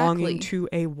hair belonging to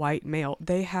a white male.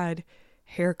 They had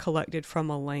hair collected from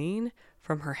Elaine,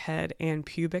 from her head, and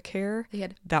pubic hair. They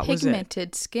had that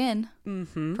pigmented skin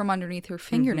from underneath her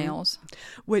fingernails.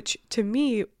 Which, to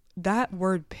me, that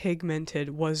word pigmented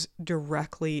was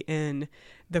directly in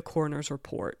the coroner's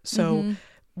report. So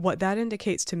what that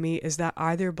indicates to me is that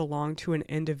either belonged to an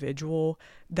individual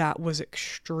that was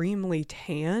extremely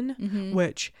tan,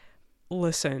 which,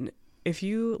 listen, if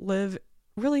you live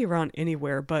really around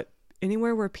anywhere, but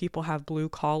anywhere where people have blue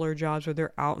collar jobs where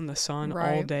they're out in the sun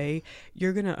all day,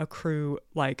 you're going to accrue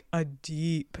like a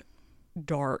deep,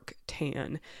 dark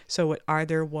tan. So it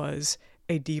either was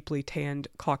a deeply tanned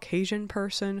Caucasian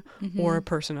person or a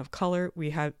person of color. We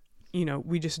have,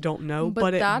 we just don't know,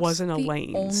 but it wasn't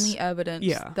Elaine's. Only evidence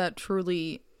that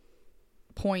truly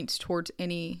points towards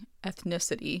any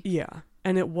ethnicity. Yeah.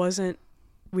 And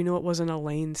we know it wasn't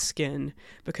Elaine's skin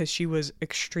because she was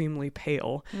extremely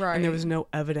pale. Right. And there was no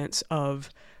evidence of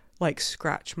like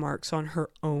scratch marks on her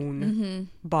own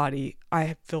body.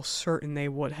 I feel certain they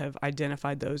would have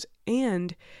identified those.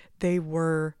 And they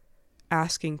were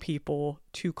asking people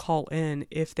to call in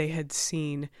if they had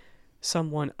seen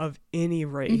someone of any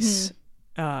race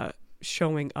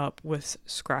showing up with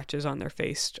scratches on their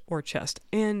face or chest.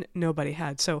 And nobody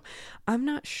had. So I'm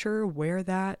not sure where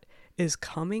that is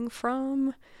coming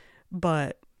from,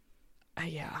 but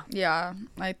yeah,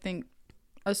 I think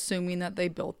Assuming that they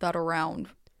built that around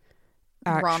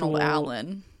Ronald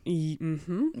Allen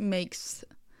makes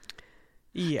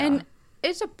and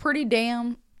it's a pretty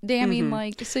damning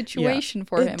like situation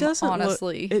for him,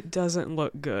 honestly. It doesn't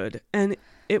look good, and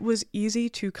it was easy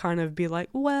to kind of be like,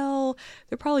 well,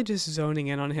 they're probably just zoning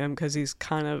in on him because he's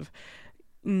kind of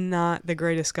not the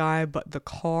greatest guy, but the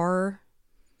car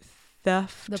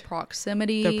theft, The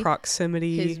proximity,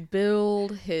 his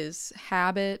build, his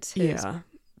habits, his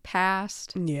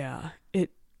past. Yeah,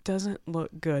 it doesn't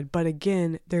look good. But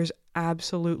again, there's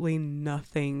absolutely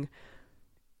nothing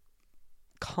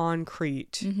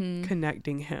concrete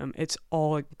connecting him. It's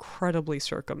all incredibly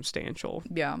circumstantial.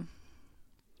 Yeah.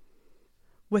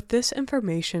 With this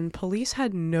information, police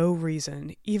had no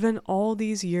reason, even all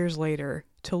these years later,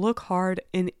 to look hard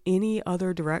in any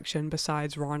other direction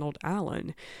besides Ronald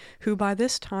Allen, who by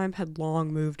this time had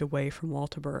long moved away from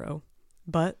Walterboro.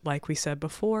 But, like we said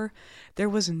before, there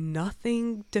was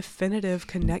nothing definitive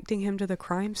connecting him to the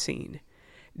crime scene.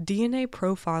 DNA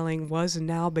profiling was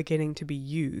now beginning to be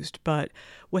used, but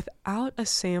without a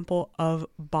sample of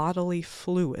bodily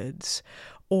fluids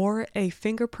or a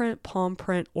fingerprint, palm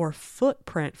print, or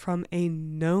footprint from a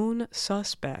known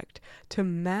suspect to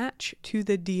match to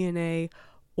the DNA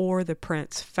or the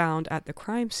prints found at the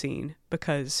crime scene,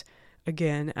 because,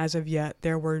 again, as of yet,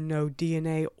 there were no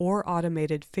DNA or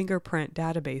automated fingerprint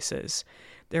databases.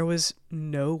 There was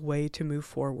no way to move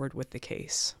forward with the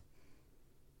case.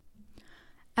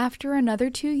 After another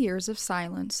 2 years of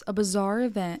silence, a bizarre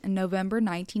event in November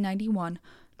 1991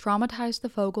 traumatized the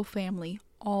Fogle family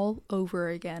all over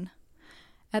again.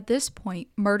 At this point,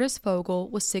 Murtis Fogle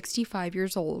was 65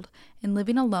 years old and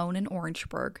living alone in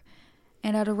Orangeburg,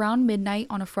 and at around midnight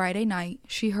on a Friday night,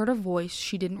 she heard a voice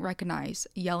she didn't recognize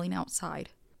yelling outside.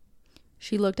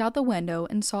 She looked out the window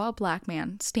and saw a black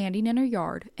man standing in her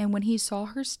yard, and when he saw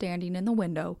her standing in the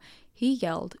window, he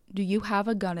yelled, "Do you have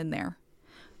a gun in there?"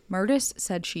 Murtis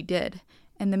said she did,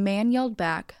 and the man yelled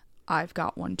back, "I've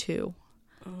got one too."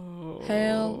 Oh,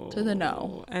 Hell to the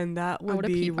no. And that would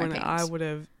be when I would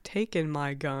have taken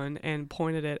my gun and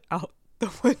pointed it out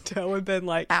the window and been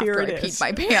like, "Here it is." After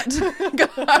I peed my pants.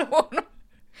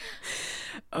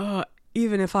 God,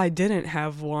 even if I didn't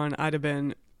have one, I'd have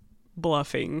been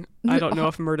bluffing. I don't know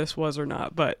if Murtis was or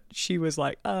not, but she was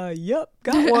like, yep,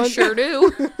 got one. Sure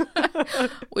do.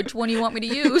 Which one you want me to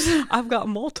use? I've got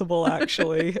multiple,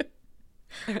 actually.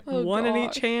 One in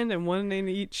each gosh. hand and one in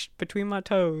each between my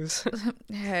toes.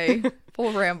 Hey,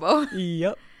 full Rambo.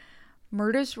 Yep.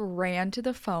 Murtis ran to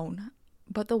the phone,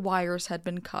 but the wires had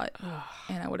been cut,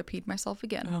 and I would have peed myself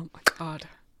again. Oh my God.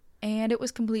 And it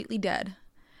was completely dead.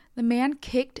 The man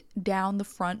kicked down the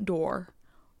front door,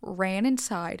 ran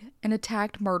inside, and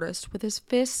attacked Murtis with his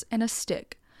fists and a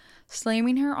stick,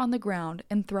 slamming her on the ground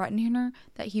and threatening her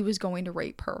that he was going to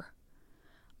rape her.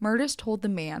 Murtis told the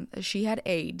man that she had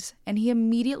AIDS, and he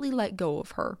immediately let go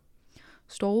of her,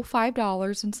 stole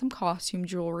 $5 and some costume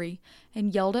jewelry,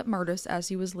 and yelled at Murtis as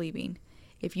he was leaving,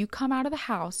 "If you come out of the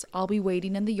house, I'll be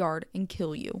waiting in the yard and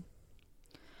kill you."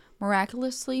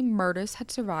 Miraculously, Murtis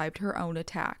had survived her own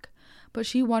attack, but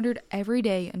she wondered every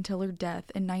day until her death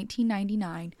in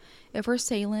 1999 if her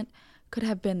assailant could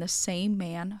have been the same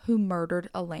man who murdered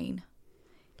Elaine.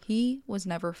 He was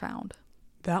never found.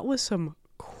 That was some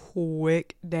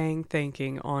quick dang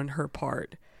thinking on her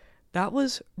part. That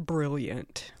was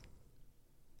brilliant.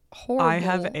 Horrible. I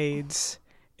have AIDS.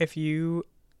 If you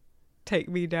take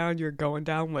me down, you're going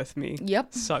down with me.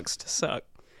 Yep. Sucks to suck.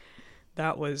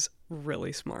 That was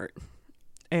really smart.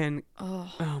 And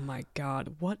oh my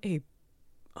God, what a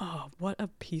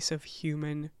piece of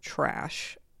human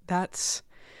trash.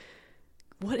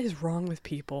 What is wrong with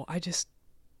people? Oh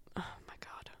my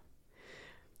God.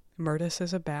 Murtis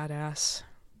is a badass.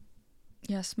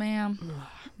 Yes, ma'am.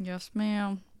 Yes,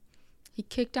 ma'am. He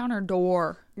kicked down her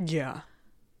door. Yeah.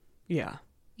 Yeah.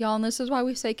 Y'all, and this is why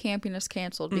we say camping is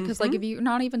canceled. Because, like, if you're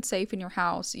not even safe in your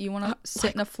house, you want to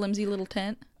sit in a flimsy little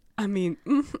tent? I mean,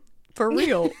 for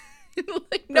real.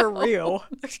 Like, no. For real.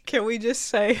 Can we just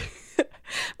say,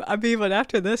 I mean, but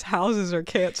after this, houses are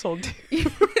canceled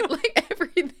too. Like,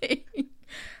 everything.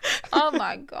 Oh,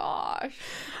 my gosh.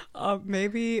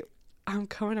 Maybe I'm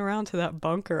coming around to that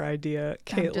bunker idea,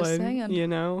 Caitlin. I'm just saying. You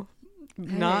know?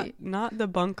 Hey. Not the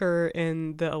bunker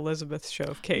in the Elizabeth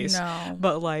Shove case, No.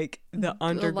 but like the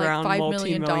underground like $5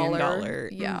 multi-million dollar.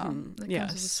 Yeah. Mhm. That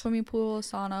comes with a swimming pool, a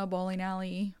sauna, bowling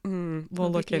alley.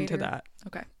 We'll look into theater. that.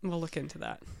 Okay. We'll look into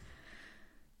that.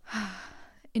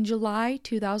 In July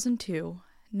 2002,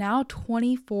 now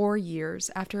 24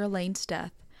 years after Elaine's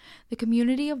death, the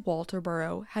community of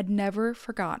Walterboro had never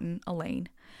forgotten Elaine,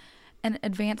 and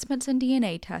advancements in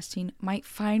DNA testing might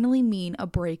finally mean a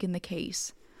break in the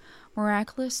case.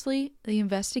 Miraculously, the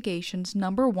investigation's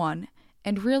number one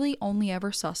and really only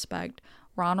ever suspect,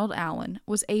 Ronald Allen,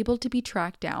 was able to be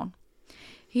tracked down.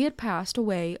 He had passed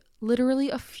away literally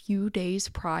a few days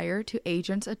prior to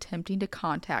agents attempting to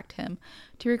contact him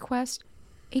to request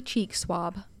a cheek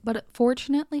swab, but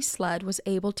fortunately Sled was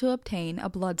able to obtain a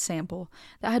blood sample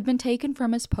that had been taken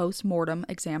from his post-mortem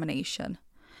examination.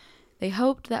 They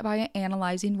hoped that by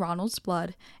analyzing Ronald's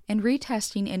blood and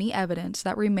retesting any evidence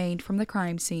that remained from the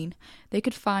crime scene, they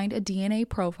could find a DNA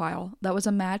profile that was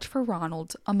a match for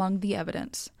Ronald's among the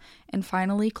evidence, and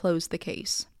finally close the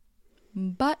case.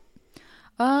 But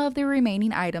of the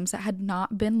remaining items that had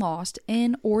not been lost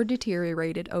in or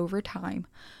deteriorated over time,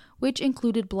 which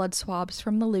included blood swabs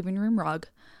from the living room rug,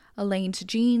 Elaine's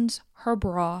jeans, her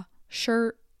bra,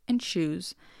 shirt, and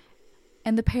shoes,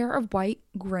 and the pair of white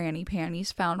granny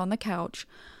panties found on the couch,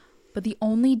 but the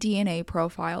only DNA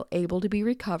profile able to be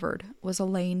recovered was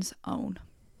Elaine's own.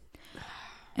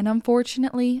 And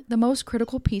unfortunately, the most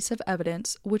critical piece of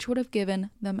evidence, which would have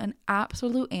given them an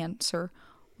absolute answer,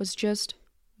 was just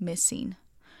missing.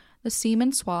 The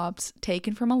semen swabs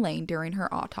taken from Elaine during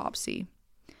her autopsy.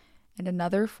 And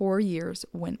another 4 years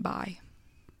went by.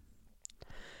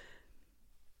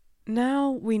 Now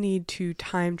we need to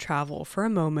time travel for a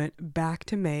moment back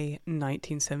to May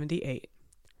 1978.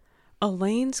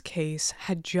 Elaine's case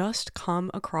had just come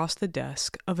across the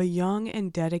desk of a young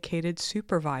and dedicated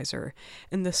supervisor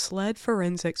in the Sled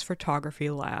Forensics Photography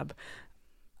Lab.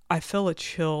 I feel a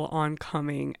chill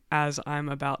oncoming as I'm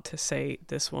about to say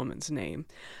this woman's name,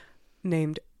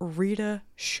 named Rita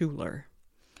Schuler.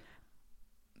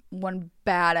 One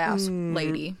badass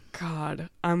lady. God,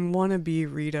 I want to be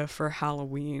Rita for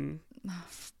Halloween,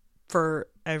 for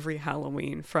every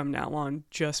Halloween from now on,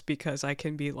 just because I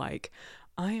can be like,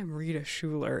 I am Rita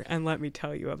Schuler, and let me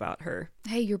tell you about her.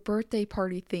 Hey, your birthday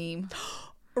party theme.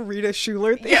 Rita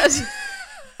Schuler theme? Yes.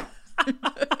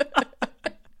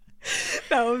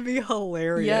 That would be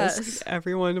hilarious. Yes.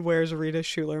 Everyone wears Rita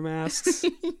Schuler masks.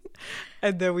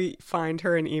 And then we find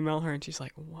her and email her, and she's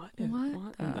like, what in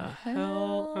the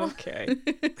hell? Okay.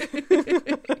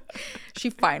 She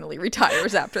finally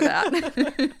retires after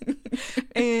that.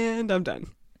 And I'm done.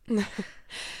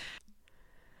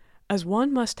 As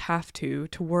one must have to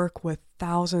work with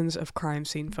thousands of crime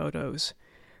scene photos,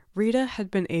 Rita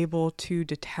had been able to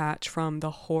detach from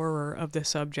the horror of the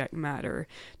subject matter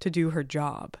to do her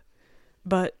job.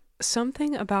 But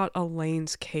something about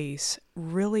Elaine's case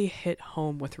really hit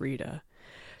home with Rita,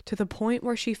 to the point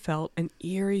where she felt an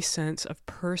eerie sense of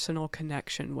personal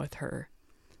connection with her.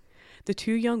 The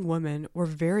two young women were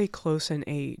very close in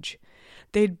age.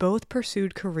 They'd both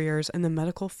pursued careers in the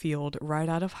medical field right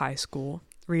out of high school.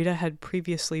 Rita had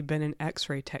previously been an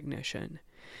X-ray technician.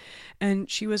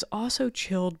 And she was also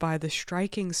chilled by the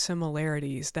striking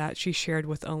similarities that she shared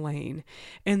with Elaine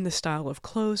in the style of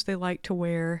clothes they liked to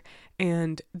wear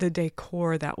and the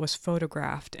decor that was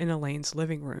photographed in Elaine's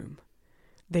living room.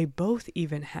 They both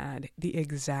even had the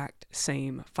exact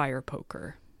same fire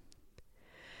poker.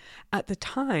 At the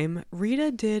time,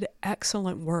 Rita did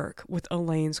excellent work with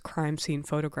Elaine's crime scene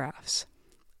photographs.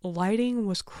 Lighting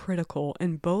was critical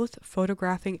in both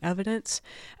photographing evidence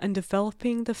and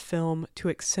developing the film to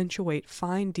accentuate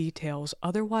fine details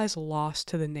otherwise lost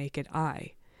to the naked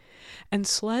eye. And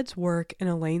Sled's work in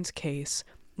Elaine's case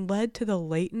led to the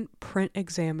latent print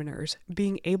examiners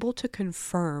being able to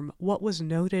confirm what was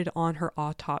noted on her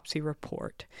autopsy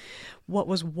report, what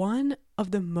was one of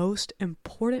the most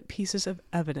important pieces of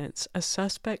evidence a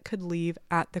suspect could leave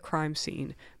at the crime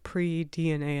scene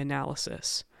pre-DNA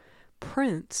analysis: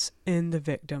 prints in the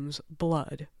victim's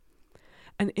blood.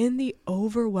 And in the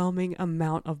overwhelming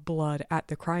amount of blood at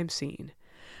the crime scene,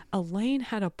 Elaine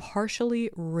had a partially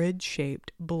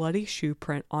ridge-shaped bloody shoe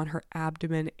print on her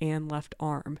abdomen and left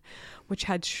arm, which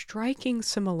had striking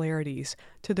similarities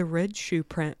to the ridge shoe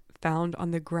print found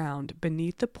on the ground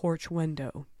beneath the porch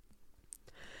window.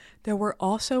 There were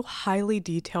also highly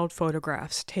detailed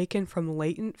photographs taken from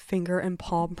latent finger and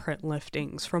palm print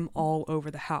liftings from all over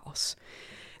the house.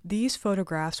 These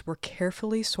photographs were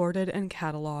carefully sorted and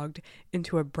cataloged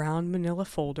into a brown manila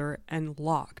folder and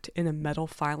locked in a metal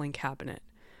filing cabinet,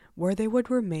 where they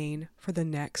would remain for the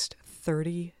next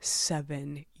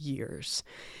 37 years.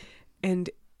 And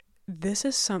this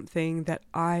is something that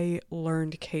I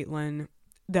learned, Caitlin,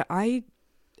 that I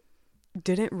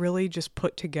didn't really just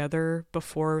put together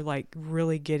before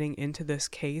really getting into this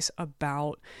case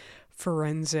about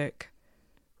forensic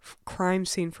crime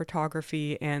scene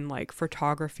photography and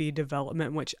photography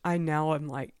development, which I now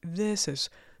am this is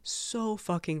so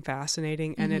fucking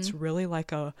fascinating. And it's really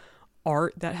a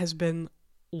art that has been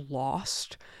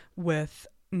lost with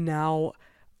now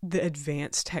the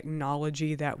advanced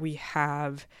technology that we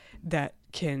have that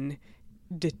can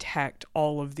detect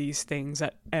all of these things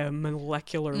at a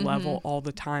molecular level all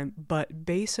the time. But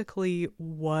basically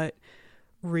what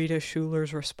Rita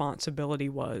Schuler's responsibility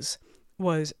was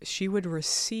she would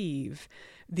receive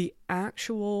the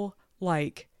actual,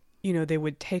 like, you know, they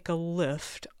would take a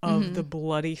lift of the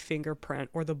bloody fingerprint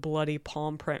or the bloody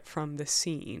palm print from the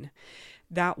scene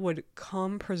that would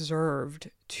come preserved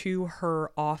to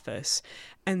her office.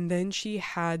 And then she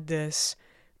had this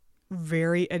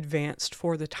very advanced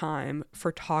for the time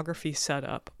photography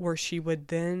setup where she would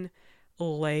then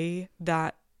lay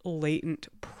that latent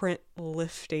print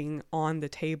lifting on the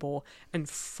table and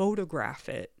photograph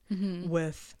it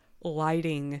with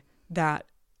lighting that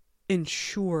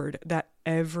ensured that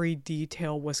every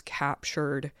detail was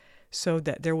captured so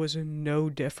that there was no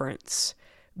difference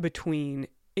between,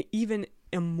 even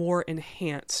a more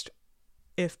enhanced,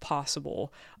 if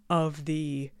possible, of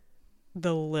the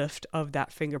lift of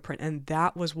that fingerprint. And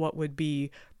that was what would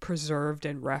be preserved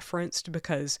and referenced,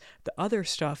 because the other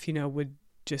stuff, you know, would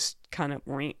just kind of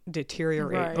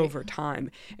deteriorate over time.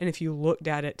 And if you looked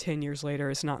at it 10 years later,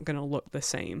 it's not going to look the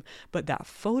same. But that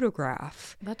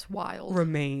photograph, that's wild,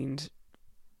 remained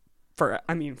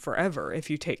forever if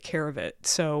you take care of it.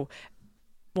 So,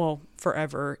 well,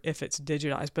 forever if it's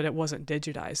digitized, but it wasn't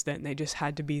digitized then. They just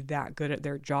had to be that good at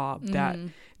their job that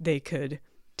they could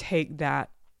take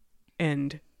that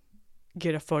and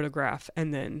get a photograph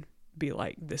and then be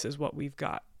like, this is what we've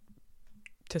got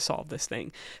to solve this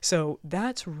thing. So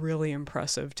that's really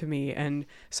impressive to me, and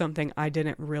something I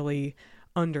didn't really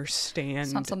understand.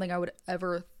 It's not something I would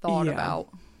ever thought about.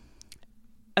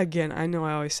 Again, I know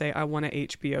I always say I want an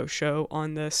HBO show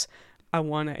on this. I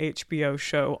want an HBO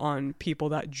show on people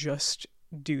that just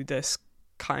do this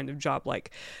kind of job,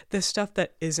 like the stuff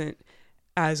that isn't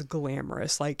as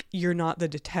glamorous. Like, you're not the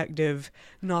detective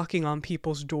knocking on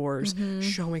people's doors,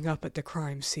 showing up at the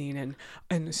crime scene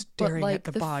and staring at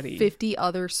the body. 50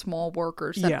 other small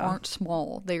workers that aren't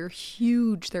small. They're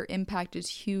huge. Their impact is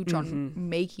huge on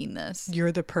making this.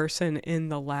 You're the person in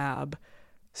the lab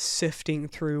sifting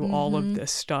through all of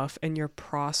this stuff, and your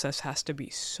process has to be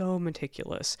so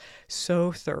meticulous,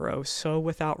 so thorough, so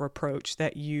without reproach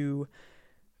that you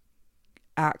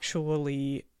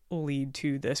actually lead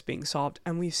to this being solved.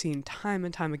 And we've seen time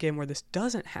and time again where this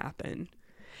doesn't happen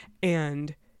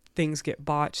and things get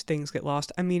botched, things get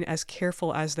lost. I mean, as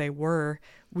careful as they were,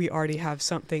 we already have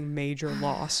something major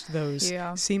lost, those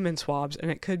semen swabs.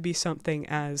 And it could be something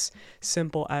as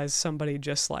simple as somebody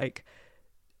just like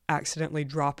accidentally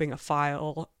dropping a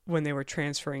file when they were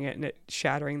transferring it and it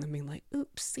shattering them, being like,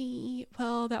 oopsie,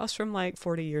 well, that was from like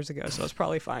 40 years ago, so it's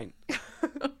probably fine.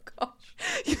 Oh gosh.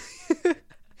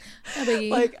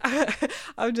 Like,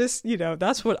 I'm just, you know,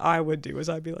 that's what I would do, is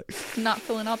I'd be like, not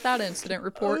filling out that incident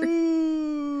report. They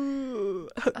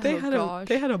had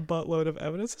a buttload of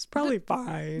evidence. It's probably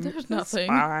fine. There's nothing. It's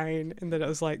fine. And then it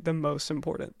was like the most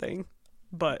important thing.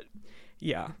 But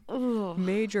yeah,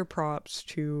 major props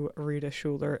to Rita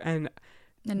Schuler, and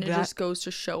it just goes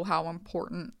to show how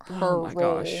important her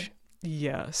role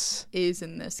is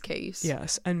in this case.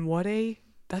 Yes, and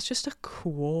that's just a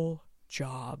cool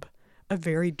job, a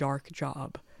very dark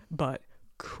job, but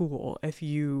cool if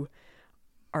you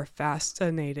are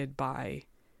fascinated by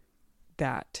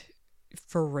that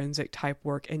forensic type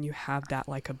work and you have that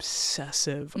like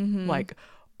obsessive, like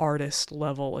artist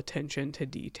level attention to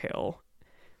detail.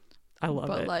 I love it.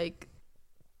 But like,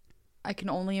 I can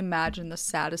only imagine the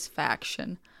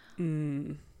satisfaction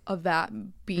of that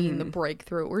being the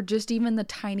breakthrough, or just even the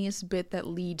tiniest bit that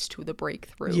leads to the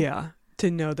breakthrough. Yeah, to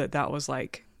know that that was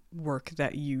like work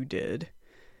that you did.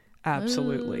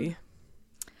 Absolutely.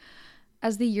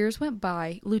 As the years went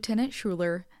by, Lieutenant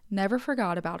Schuler never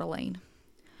forgot about Elaine.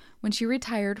 When she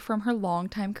retired from her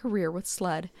long-time career with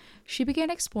SLED, she began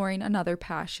exploring another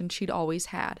passion she'd always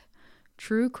had: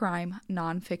 true crime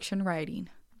nonfiction writing.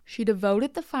 She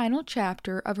devoted the final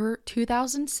chapter of her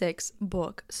 2006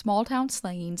 book, Small Town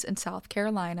Slayings in South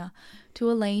Carolina, to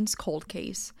Elaine's cold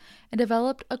case, and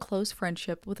developed a close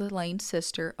friendship with Elaine's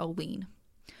sister, Elaine,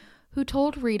 who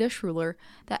told Rita Schuler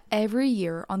that every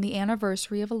year on the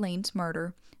anniversary of Elaine's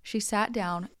murder, she sat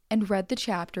down and read the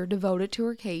chapter devoted to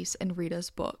her case in Rita's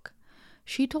book.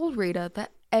 She told Rita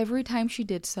that every time she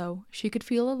did so, she could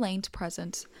feel Elaine's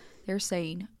presence. They're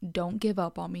saying, "Don't give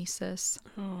up on me, sis."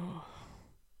 Oh.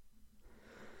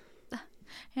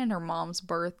 And her mom's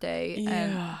birthday.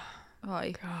 Yeah.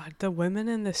 And, God, the women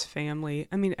in this family,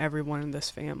 I mean, everyone in this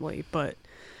family, but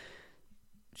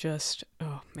just,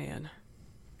 oh man.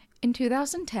 In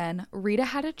 2010, Rita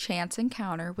had a chance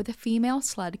encounter with a female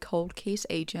SLED cold case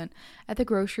agent at the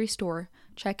grocery store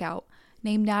checkout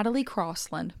named Natalie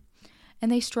Crossland,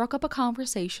 and they struck up a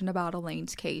conversation about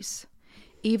Elaine's case.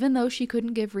 Even though she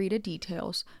couldn't give Rita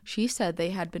details, she said they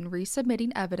had been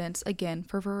resubmitting evidence again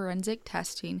for forensic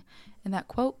testing, and that,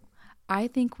 quote, I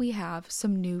think we have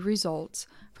some new results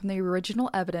from the original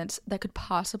evidence that could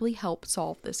possibly help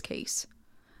solve this case.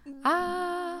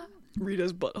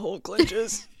 Rita's butthole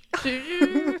clenches.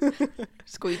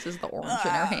 Squeezes the orange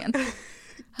in her hand.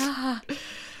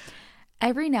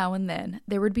 Every now and then,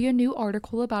 there would be a new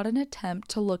article about an attempt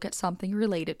to look at something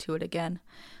related to it again.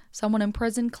 Someone in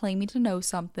prison claiming to know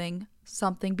something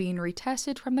being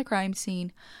retested from the crime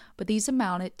scene, but these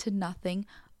amounted to nothing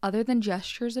other than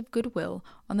gestures of goodwill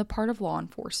on the part of law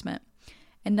enforcement,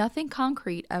 and nothing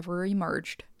concrete ever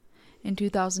emerged. In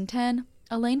 2010,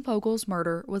 Elaine Fogle's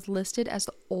murder was listed as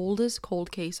the oldest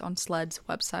cold case on SLED's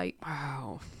website.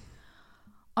 Wow.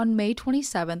 On May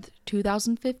 27,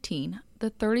 2015,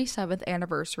 the 37th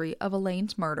anniversary of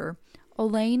Elaine's murder,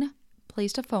 Elaine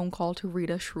placed a phone call to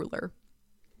Rita Schruler.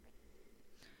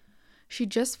 She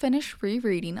just finished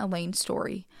rereading Elaine's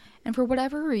story, and for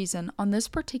whatever reason, on this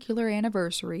particular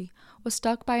anniversary, was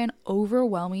struck by an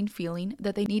overwhelming feeling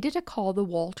that they needed to call the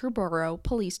Walterboro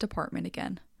Police Department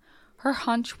again. Her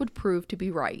hunch would prove to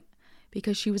be right,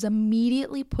 because she was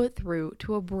immediately put through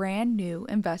to a brand new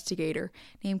investigator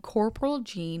named Corporal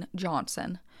Gene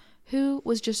Johnson, who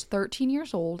was just 13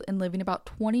 years old and living about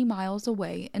 20 miles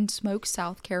away in Smoke,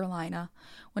 South Carolina,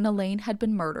 when Elaine had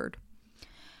been murdered.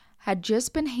 Had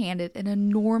just been handed an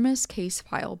enormous case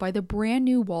file by the brand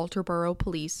new Walterboro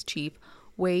Police Chief,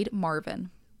 Wade Marvin.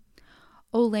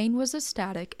 Elaine was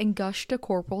ecstatic and gushed to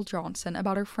Corporal Johnson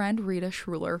about her friend Rita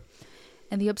Schruler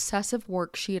and the obsessive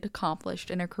work she had accomplished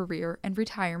in her career and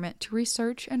retirement to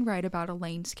research and write about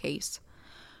Elaine's case.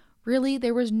 Really,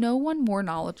 there was no one more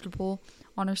knowledgeable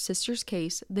on her sister's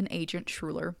case than Agent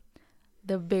Schruler.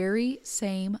 The very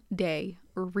same day,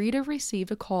 Rita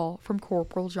received a call from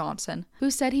Corporal Johnson,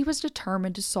 who said he was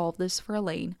determined to solve this for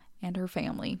Elaine and her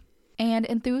family, and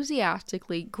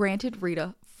enthusiastically granted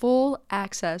Rita full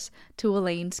access to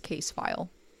Elaine's case file.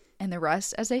 And the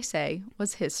rest, as they say,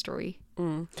 was history.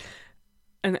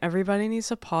 And everybody needs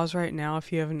to pause right now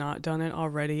if you have not done it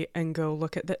already and go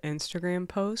look at the Instagram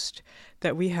post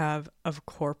that we have of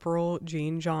Corporal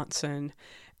Gene Johnson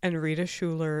and Rita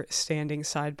Schruler standing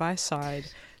side by side.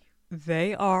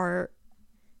 They are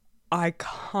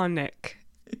iconic.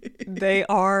 They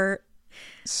are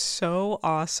so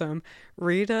awesome.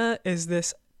 Rita is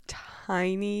this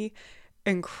tiny,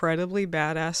 incredibly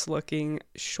badass looking,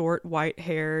 short,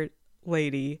 white-haired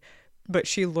lady, but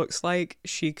she looks like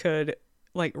she could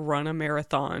run a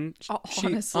marathon.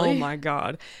 Honestly. Oh my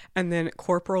God. And then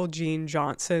Corporal Gene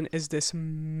Johnson is this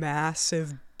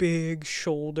massive, big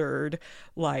shouldered,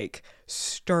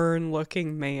 stern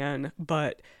looking man,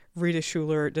 but Rita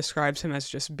Schruler describes him as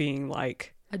just being a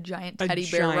giant teddy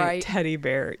bear, right? Teddy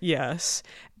bear, yes.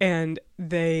 And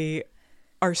they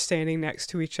are standing next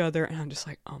to each other, and I'm just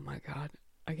like, oh my God,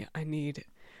 I need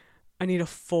a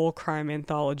full crime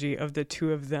anthology of the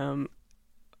two of them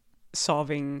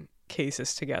solving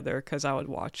cases together, because I would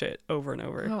watch it over and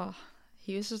over. Oh,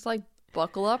 he was just like,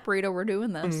 buckle up, Rita, we're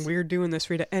doing this. And we're doing this,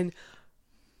 Rita. And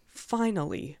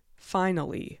finally,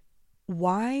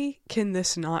 why can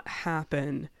this not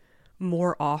happen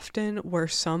more often, where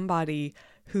somebody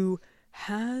who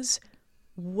has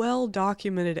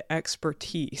well-documented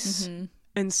expertise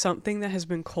in something that has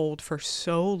been cold for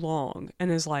so long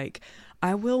and is like,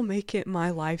 I will make it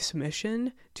my life's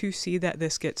mission to see that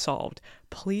this gets solved.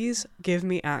 Please give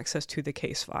me access to the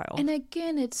case file. And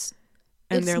again, it's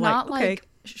they're not okay. like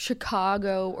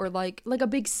Chicago or like a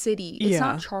big city. It's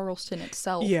not Charleston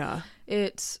itself. Yeah.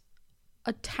 It's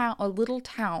a little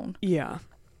town. Yeah.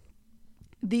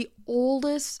 The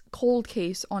oldest cold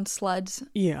case on SLED's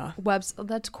website.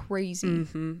 That's crazy.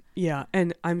 Mm-hmm. Yeah.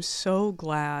 And I'm so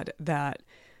glad that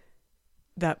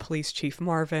police chief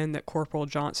Marvin, that Corporal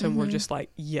Johnson were just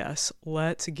like, yes,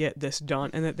 let's get this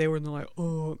done. And that they were like,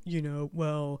 oh,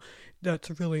 well,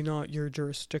 that's really not your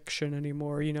jurisdiction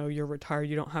anymore. You're retired.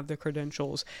 You don't have the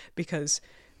credentials, because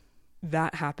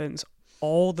that happens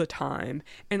all the time.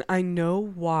 And I know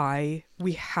why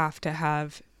we have to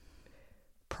have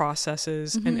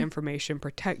processes and information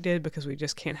protected, because we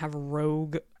just can't have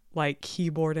rogue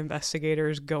keyboard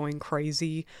investigators going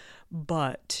crazy.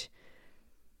 But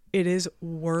it is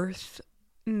worth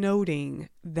noting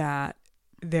that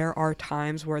there are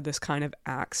times where this kind of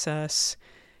access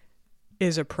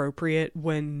is appropriate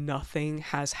when nothing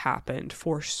has happened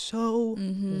for so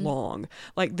long.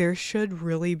 There should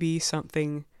really be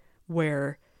something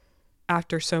where,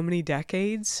 after so many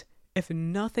decades, if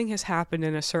nothing has happened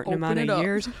in a certain amount of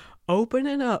years, open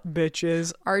it up,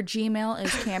 bitches. Our Gmail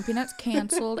is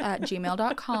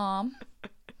campionetscanceled@gmail.com.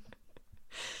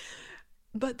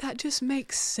 But that just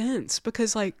makes sense,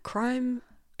 because crime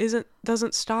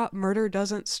doesn't stop, murder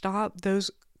doesn't stop.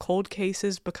 Those cold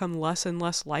cases become less and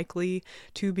less likely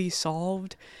to be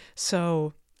solved.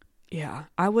 So yeah,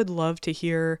 I would love to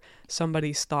hear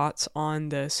somebody's thoughts on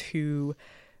this who,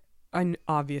 and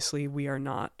obviously we are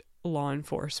not law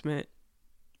enforcement,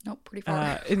 Nope, pretty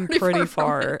far. and pretty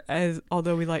far, as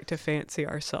although we like to fancy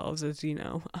ourselves as, you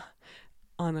know,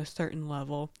 on a certain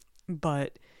level.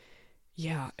 But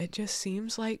yeah, it just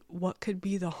seems like what could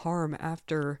be the harm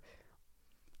after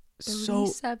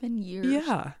 37 years.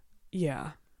 Yeah.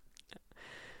 Yeah.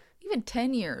 Even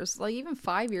 10 years, like even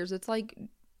 5 years. It's like,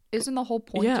 isn't the whole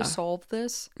point Yeah. to solve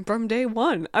this? From day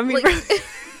one. I mean, Like,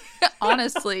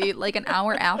 honestly, like an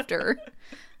hour after.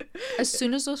 As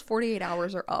soon as those 48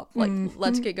 hours are up, like,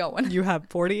 let's get going. you have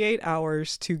 48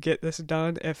 hours to get this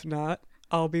done. If not,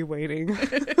 I'll be waiting.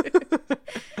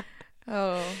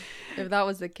 Oh, if that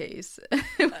was the case,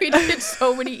 we did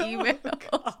so many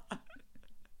emails.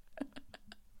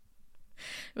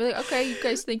 We're like, okay, you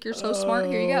guys think you're so smart?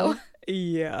 Here you go.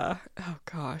 Yeah. Oh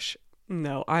gosh.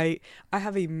 No, I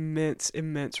have immense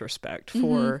respect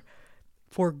for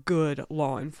good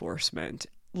law enforcement.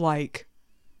 Like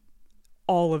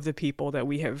all of the people that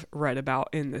we have read about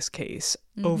in this case,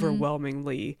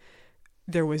 overwhelmingly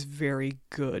there was very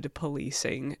good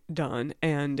policing done.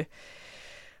 And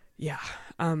yeah,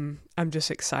 I'm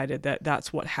just excited that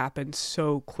that's what happened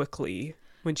so quickly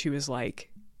when she was like,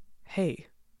 hey,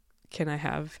 can I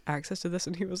have access to this?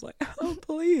 And he was like, oh,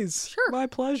 please. Sure. My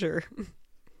pleasure.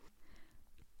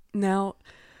 Now,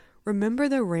 remember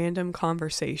the random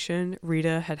conversation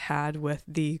Rita had with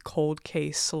the cold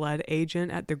case sled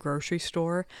agent at the grocery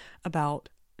store about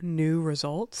new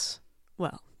results?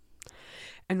 Well,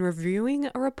 in reviewing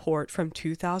a report from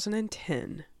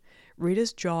 2010,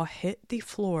 Rita's jaw hit the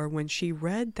floor when she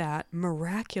read that,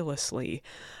 miraculously,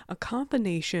 a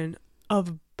combination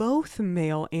of both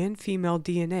male and female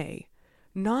DNA,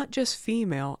 not just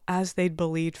female as they'd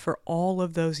believed for all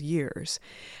of those years,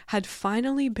 had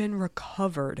finally been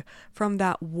recovered from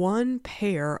that one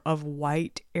pair of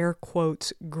white, air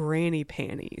quotes, granny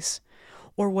panties,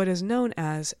 or what is known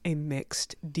as a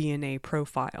mixed DNA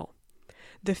profile.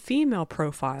 The female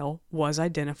profile was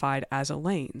identified as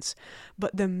Elaine's,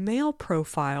 but the male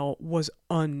profile was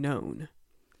unknown.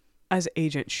 As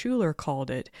Agent Schuler called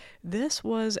it, this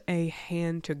was a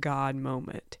hand-to-God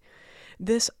moment.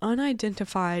 This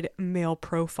unidentified male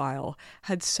profile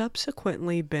had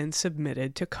subsequently been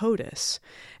submitted to CODIS,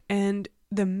 and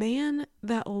the man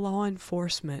that law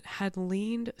enforcement had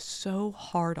leaned so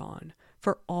hard on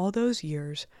for all those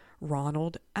years,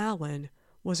 Ronald Allen,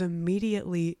 was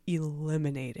immediately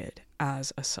eliminated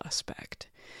as a suspect.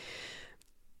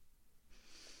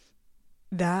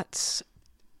 That's,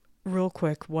 real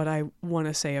quick, what I want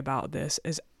to say about this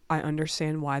is I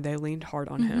understand why they leaned hard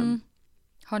on him.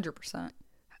 100%.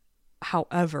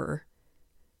 However,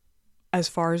 as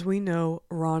far as we know,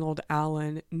 Ronald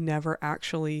Allen never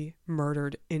actually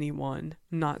murdered anyone.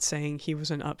 Not saying he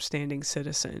was an upstanding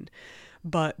citizen,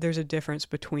 but there's a difference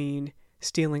between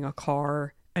stealing a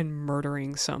car and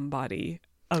murdering somebody.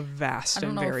 A vast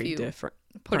and very different.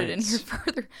 Put it in here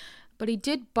further, but he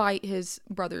did bite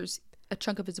a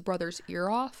chunk of his brother's ear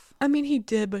off. I mean, he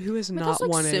did, but who has not that's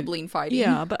like wanted sibling fighting?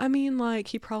 Yeah, but I mean, like,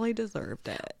 he probably deserved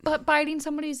it. But biting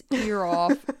somebody's ear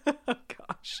off Oh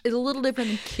gosh, is a little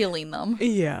different than killing them.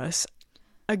 yes.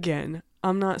 Again,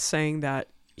 I'm not saying that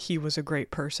he was a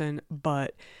great person,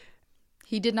 but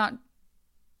He did not.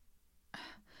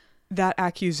 that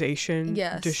accusation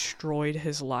Yes. destroyed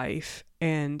his life.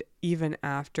 And even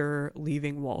after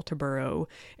leaving Walterboro,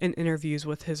 in interviews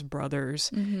with his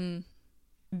brothers,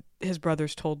 his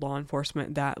brothers told law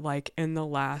enforcement that, like, in the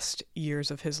last years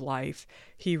of his life,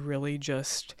 he really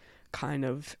just kind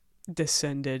of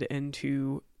descended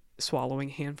into swallowing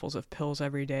handfuls of pills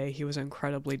every day. He was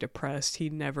incredibly depressed. He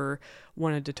never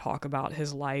wanted to talk about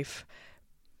his life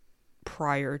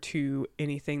prior to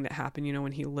anything that happened, you know,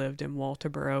 when he lived in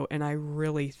Walterboro. And I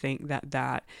really think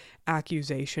that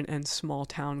accusation and small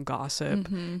town gossip,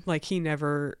 like, he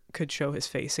never could show his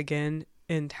face again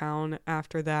in town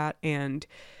after that. And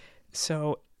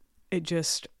so it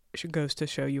just goes to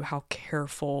show you how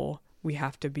careful we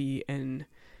have to be in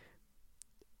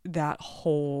that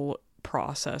whole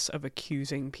process of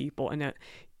accusing people. And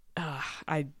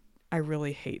I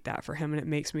really hate that for him, and it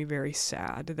makes me very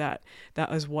sad that that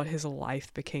was what his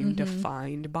life became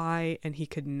defined by, and he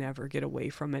could never get away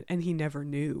from it. And he never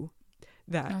knew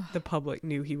that the public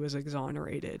knew he was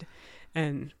exonerated,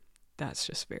 and that's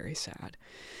just very sad.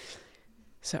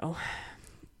 So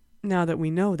now that we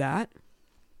know that,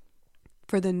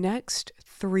 for the next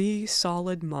 3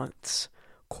 solid months,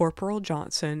 Corporal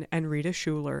Johnson and Rita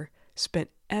Schuler spent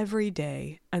every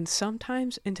day and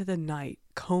sometimes into the night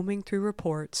combing through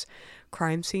reports,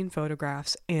 crime scene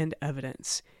photographs, and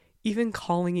evidence, even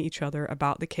calling each other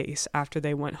about the case after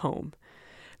they went home.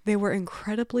 They were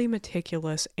incredibly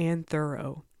meticulous and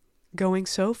thorough, going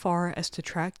so far as to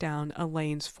track down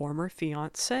Elaine's former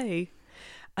fiancé,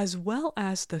 as well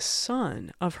as the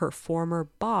son of her former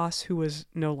boss, who was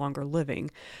no longer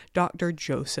living, Dr.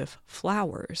 Joseph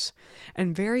Flowers,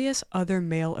 and various other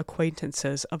male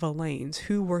acquaintances of Elaine's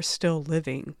who were still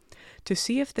living, to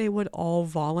see if they would all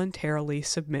voluntarily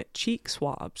submit cheek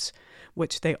swabs,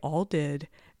 which they all did,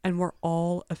 and were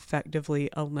all effectively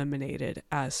eliminated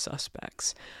as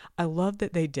suspects. I love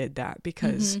that they did that,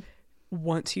 because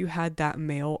once you had that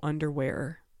male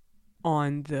underwear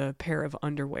on the pair of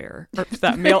underwear, or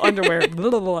that male underwear,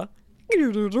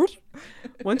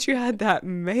 once you had that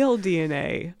male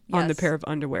DNA on the Yes. pair of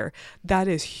underwear, that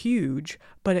is huge,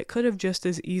 but it could have just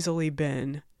as easily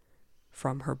been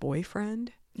from her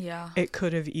boyfriend. Yeah. It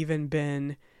could have even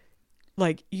been,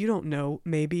 like, you don't know,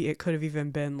 maybe it could have even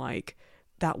been like,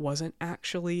 that wasn't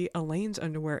actually Elaine's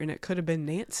underwear, and it could have been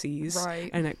Nancy's,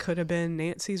 Right. and it could have been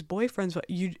Nancy's boyfriend's, but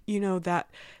you know, that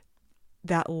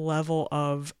level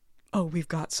of, oh, we've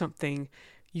got something,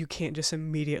 you can't just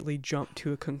immediately jump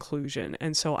to a conclusion.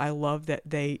 And so I love that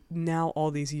they now,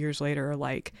 all these years later, are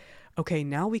like, okay,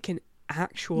 now we can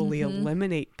actually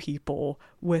eliminate people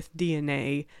with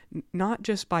DNA, not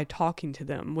just by talking to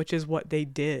them, which is what they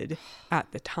did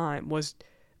at the time, was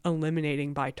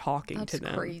eliminating by talking to them.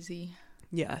 That's crazy.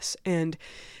 Yes. And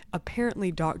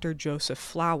apparently Dr. Joseph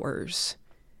Flowers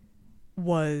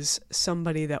was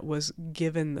somebody that was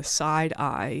given the side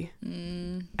eye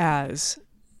as,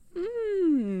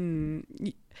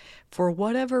 for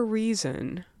whatever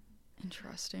reason.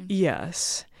 Interesting.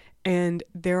 Yes. And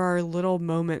there are little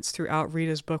moments throughout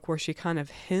Rita's book where she kind of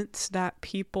hints that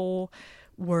people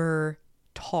were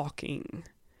talking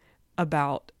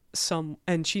about some,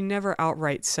 and she never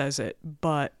outright says it,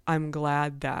 but I'm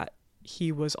glad that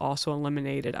he was also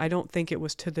eliminated. I don't think it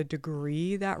was to the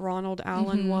degree that Ronald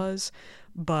Allen was,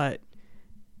 but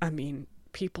I mean,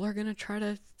 people are going to try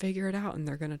to figure it out, and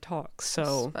they're going to talk.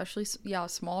 So, Especially, yeah,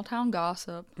 small town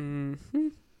gossip.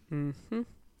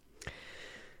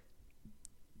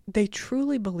 They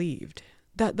truly believed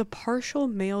that the partial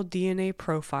male DNA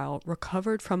profile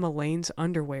recovered from Elaine's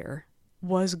underwear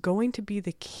was going to be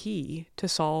the key to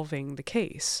solving the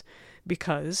case,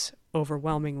 because,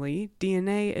 overwhelmingly,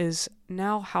 DNA is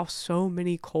now how so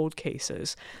many cold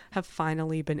cases have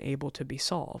finally been able to be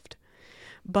solved.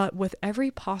 But with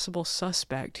every possible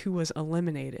suspect who was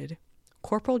eliminated,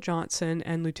 Corporal Johnson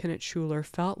and Lieutenant Schuler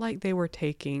felt like they were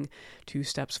taking 2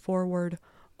 steps forward,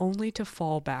 only to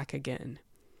fall back again.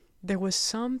 There was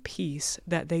some piece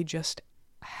that they just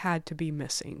had to be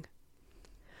missing.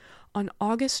 On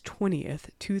August 20th,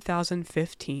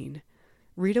 2015,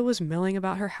 Rita was milling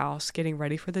about her house, getting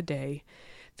ready for the day,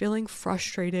 feeling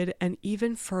frustrated and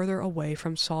even further away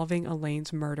from solving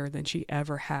Elaine's murder than she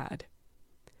ever had.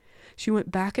 She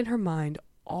went back in her mind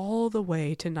all the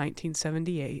way to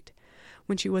 1978,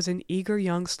 when she was an eager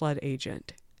young sled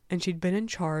agent, and she'd been in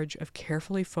charge of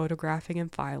carefully photographing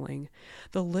and filing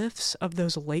the lifts of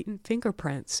those latent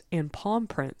fingerprints and palm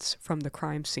prints from the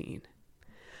crime scene.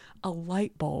 A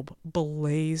light bulb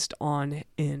blazed on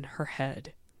in her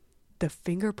head. The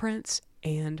fingerprints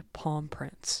and palm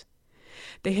prints.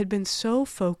 They had been so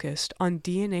focused on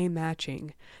DNA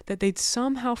matching that they'd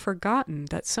somehow forgotten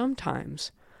that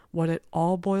sometimes what it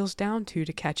all boils down to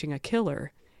catching a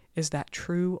killer is that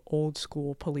true old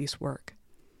school police work.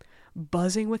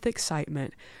 Buzzing with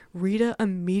excitement, Rita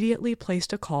immediately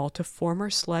placed a call to former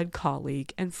SLED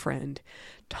colleague and friend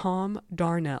Tom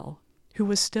Darnell, who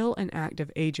was still an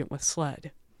active agent with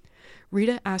SLED.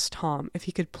 Rita asked Tom if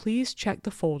he could please check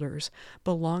the folders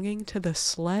belonging to the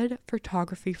SLED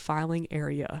photography filing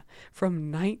area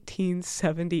from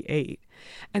 1978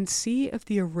 and see if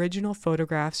the original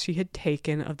photographs she had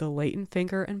taken of the latent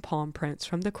finger and palm prints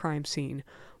from the crime scene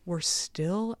were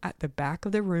still at the back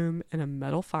of the room in a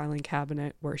metal filing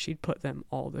cabinet where she'd put them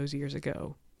all those years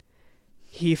ago.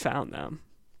 He found them.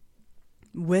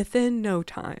 Within no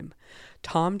time,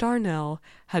 Tom Darnell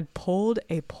had pulled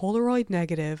a Polaroid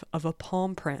negative of a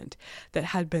palm print that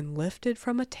had been lifted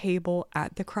from a table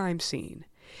at the crime scene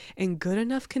in good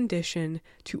enough condition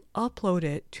to upload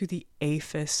it to the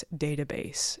AFIS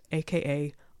database,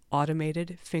 aka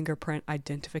Automated Fingerprint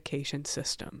Identification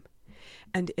System.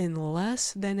 And in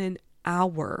less than an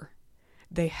hour,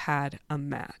 they had a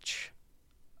match.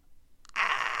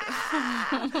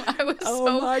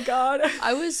 My God.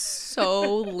 I was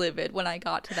so livid when I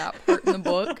got to that part in the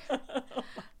book.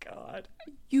 God.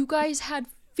 You guys had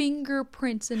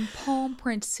fingerprints and palm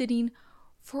prints sitting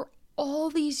for all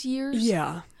these years.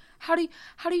 Yeah. How do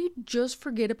you just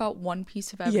forget about one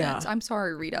piece of evidence? Yeah. I'm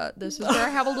sorry, Rita. This is where I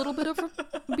have a little bit of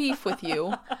a beef with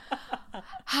you.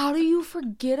 How do you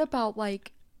forget about,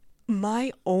 like...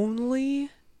 My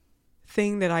only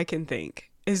thing that I can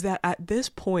think is that at this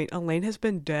point, Elaine has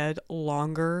been dead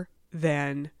far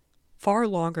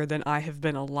longer than I have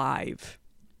been alive.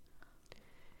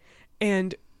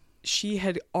 And she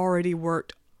had already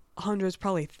worked hundreds,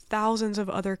 probably thousands of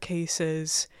other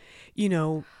cases. You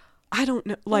know, I don't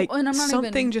know, like, and I'm not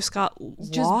something even just got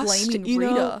just lost, blaming you know?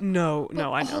 Rita. No,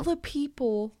 But I know. all the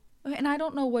people... And I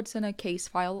don't know what's in a case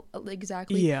file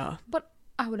exactly. Yeah. But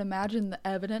I would imagine the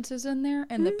evidence is in there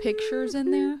and the pictures in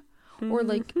there. Or,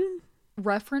 like,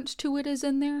 reference to it is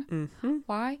in there. Mm-hmm.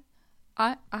 Why?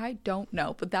 I don't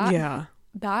know. But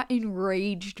that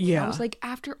enraged me. I Yeah. was like,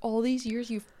 after all these years,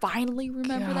 you finally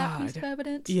remember that piece of God.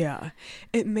 evidence? Yeah.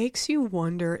 It makes you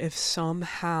wonder if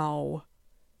somehow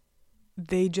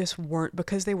they just weren't,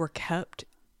 because they were kept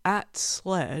at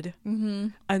SLED,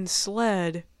 and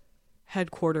SLED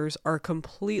headquarters are a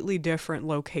completely different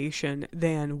location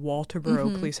than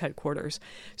Walterboro Police Headquarters.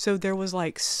 So there was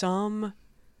like some,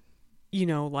 you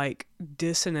know, like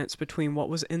dissonance between what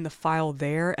was in the file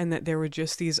there and that there were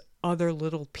just these other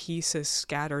little pieces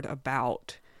scattered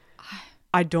about.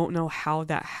 I don't know how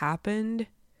that happened.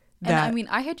 And I mean,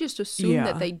 I had just assumed Yeah.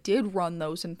 that they did run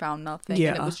those and found nothing.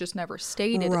 And it Yeah. was just never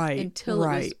stated Right, until it was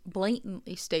right.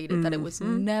 blatantly stated that it was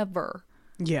never.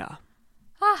 Yeah.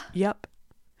 Ah. Yep.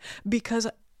 Because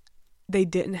they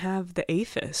didn't have the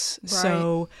APHIS.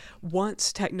 So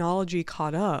once technology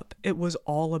caught up, it was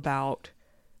all about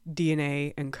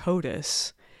DNA and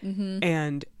CODIS.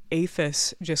 And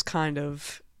APHIS just kind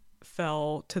of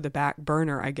fell to the back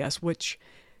burner, I guess, which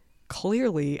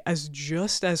clearly is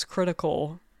just as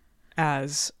critical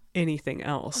as anything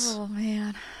else. Oh,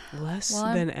 man. Less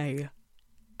Well, than an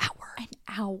hour. An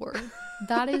hour.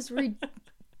 That is...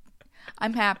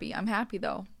 I'm happy. I'm happy,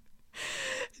 though.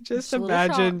 Just a little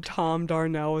imagine shocked. Tom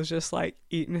Darnell was just like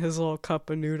eating his little cup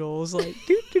of noodles, like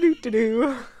doo doo doo doo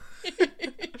doo.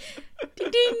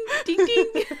 Ding, ding,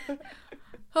 ding, ding.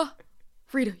 Oh,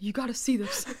 Rita, you gotta see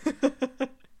this.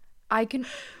 I can...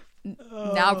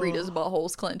 Now Rita's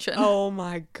butthole's clenching. Oh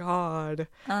my God.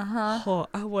 Uh-huh. Oh,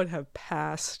 I would have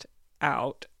passed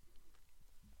out.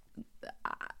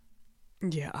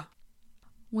 Yeah.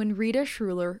 When Rita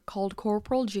Schruler called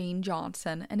Corporal Gene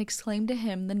Johnson and exclaimed to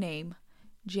him the name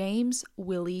James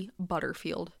Willie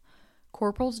Butterfield,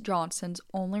 Corporal Johnson's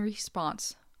only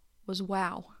response was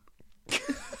wow.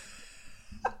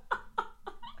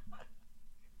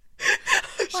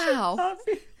 Wow.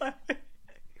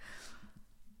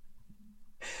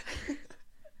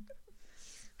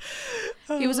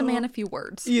 He was a man of few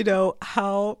words. You know,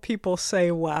 how people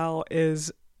say wow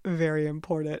is very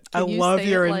important. I Can you love say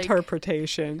your it like-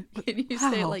 interpretation. Can you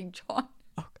say it Wow. like John?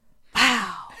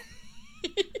 Wow.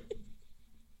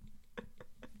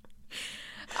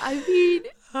 I mean,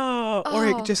 Oh, or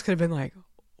Oh. it just could have been like,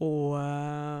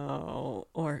 wow,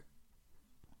 or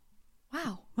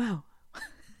wow. wow.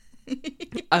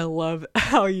 I love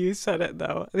how you said it,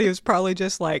 though. He was probably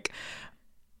just like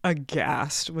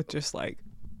aghast with just like,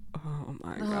 oh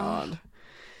my God.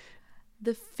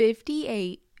 The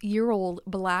 58-year-old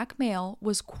black male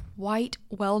was quite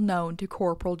well known to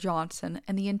Corporal Johnson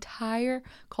and the entire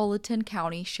Colleton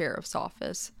County Sheriff's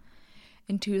Office.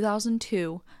 In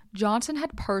 2002, Johnson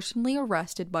had personally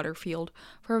arrested Butterfield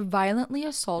for violently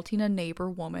assaulting a neighbor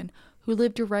woman who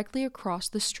lived directly across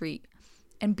the street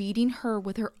and beating her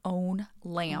with her own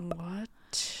lamp.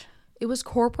 What? It was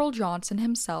Corporal Johnson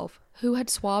himself who had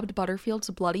swabbed Butterfield's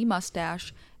bloody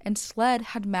mustache, and SLED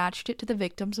had matched it to the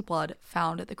victim's blood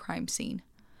found at the crime scene.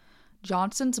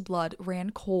 Johnson's blood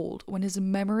ran cold when his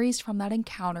memories from that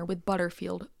encounter with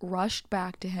Butterfield rushed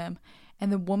back to him,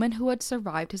 and the woman who had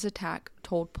survived his attack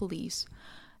told police,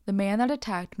 "The man that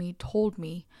attacked me told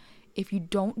me, if you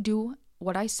don't do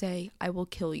what I say, I will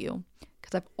kill you,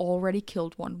 because I've already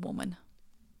killed one woman."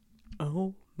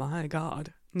 Oh my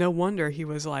God. No wonder he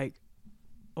was like,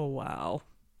 oh wow.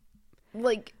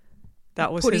 Like,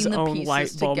 That was putting his the own pieces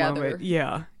light bulb together. moment.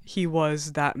 Yeah. He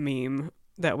was that meme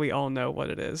that we all know what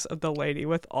it is, of the lady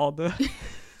with all the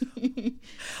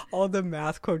all the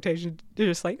math quotations. They're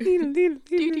just like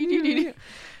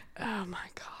oh my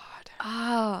God.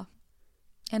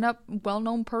 And a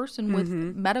well-known person with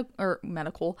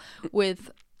medical with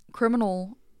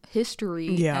criminal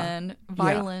history Yeah. and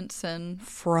violence and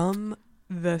From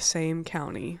the same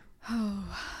county.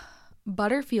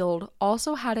 Butterfield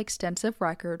also had extensive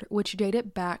record which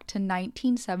dated back to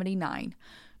 1979,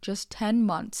 just 10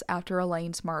 months after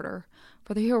Elaine's murder,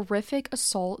 for the horrific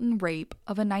assault and rape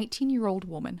of a 19-year-old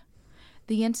woman.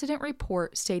 The incident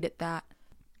report stated that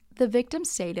the victim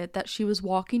stated that she was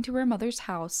walking to her mother's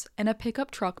house and a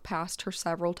pickup truck passed her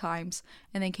several times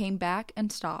and then came back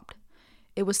and stopped.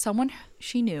 It was someone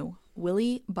she knew,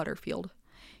 Willie Butterfield.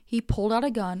 He pulled out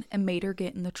a gun and made her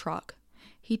get in the truck.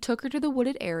 He took her to the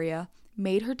wooded area,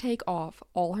 made her take off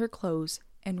all her clothes,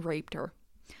 and raped her.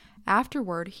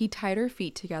 Afterward, he tied her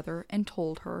feet together and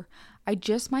told her, "I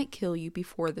just might kill you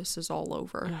before this is all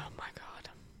over." Oh my God.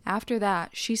 After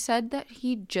that, she said that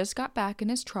he just got back in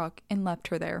his truck and left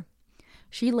her there.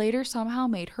 She later somehow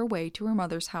made her way to her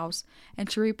mother's house, and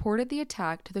she reported the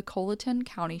attack to the Colleton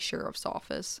County Sheriff's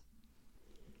Office.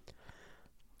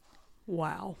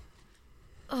 Wow.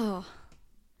 Ugh.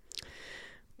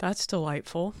 That's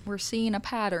delightful. We're seeing a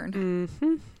pattern.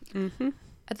 Mm-hmm. Mm-hmm.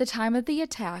 At the time of the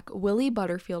attack, Willie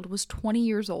Butterfield was 20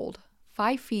 years old,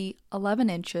 5 feet 11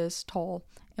 inches tall,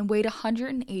 and weighed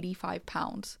 185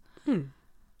 pounds.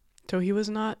 So he was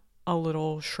not a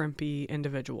little shrimpy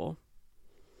individual.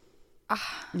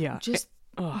 Yeah. Just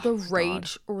Oh, the God.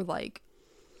 rage or like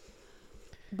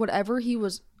whatever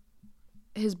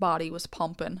his body was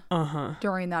pumping Uh-huh.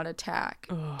 during that attack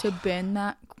Ugh. to bend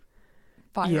that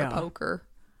fire Yeah. poker.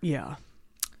 Yeah.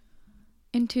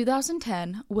 In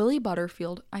 2010, Willie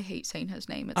Butterfield, I hate saying his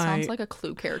name, it sounds like a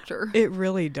Clue character. It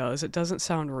really does. It doesn't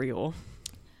sound real.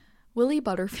 Willie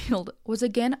Butterfield was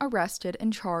again arrested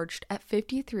and charged at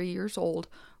 53 years old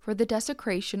for the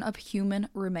desecration of human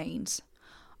remains,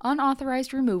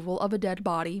 unauthorized removal of a dead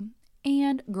body,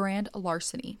 and grand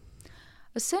larceny.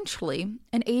 Essentially,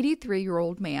 an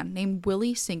 83-year-old man named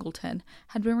Willie Singleton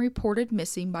had been reported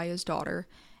missing by his daughter,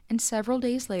 and several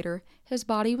days later, his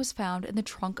body was found in the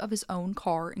trunk of his own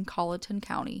car in Colleton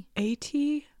County.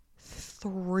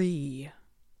 83.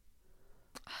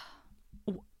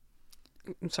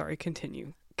 I'm sorry,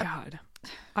 continue. God,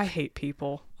 I hate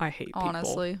people. I hate people.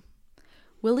 Honestly.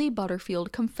 Willie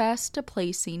Butterfield confessed to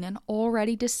placing an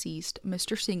already deceased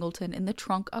Mr. Singleton in the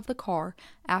trunk of the car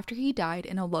after he died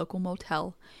in a local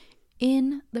motel,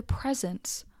 in the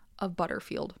presence of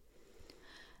Butterfield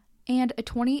and a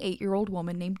 28-year-old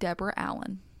woman named Deborah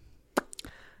Allen.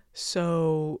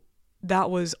 So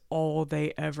that was all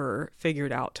they ever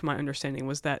figured out, to my understanding,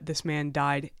 was that this man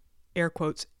died, air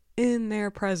quotes, in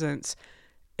their presence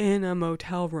in a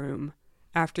motel room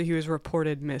after he was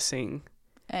reported missing.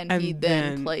 And he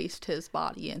then placed his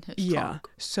body in his trunk.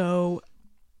 So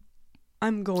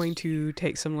I'm going to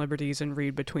take some liberties and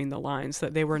read between the lines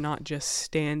that they were not just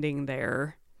standing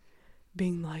there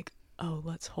being like, oh,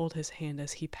 let's hold his hand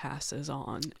as he passes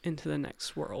on into the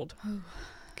next world.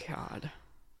 God.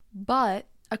 But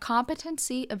a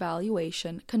competency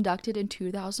evaluation conducted in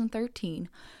 2013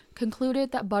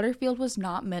 concluded that Butterfield was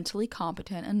not mentally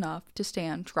competent enough to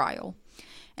stand trial,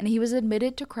 and he was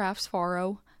admitted to Crafts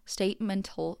Faro State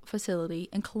Mental Facility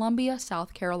in Columbia,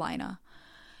 South Carolina,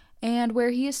 and where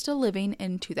he is still living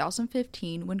in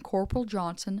 2015 when Corporal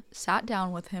Johnson sat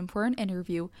down with him for an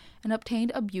interview and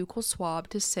obtained a buccal swab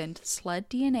to send to SLED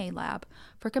DNA lab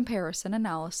for comparison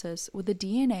analysis with the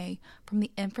DNA from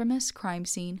the infamous crime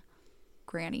scene,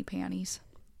 Granny Panties.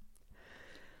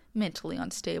 Mentally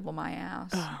unstable, my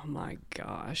ass. Oh my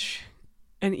gosh.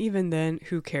 And even then,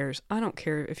 who cares? I don't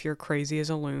care if you're crazy as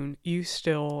a loon. You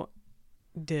still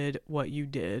did what you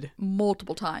did.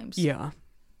 Multiple times. Yeah.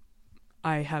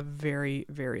 I have very,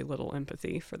 very little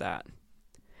empathy for that.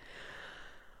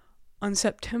 On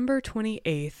September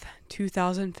 28th,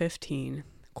 2015,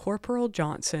 Corporal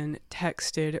Johnson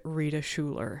texted Rita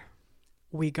Schuler,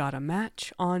 "We got a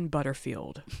match on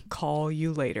Butterfield. Call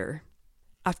you later."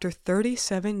 After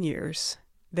 37 years,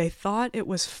 they thought it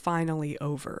was finally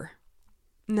over.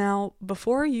 Now,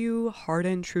 before you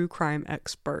hardened true crime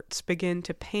experts begin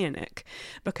to panic,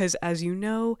 because as you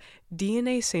know,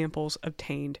 DNA samples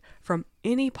obtained from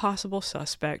any possible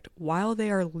suspect while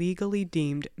they are legally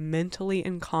deemed mentally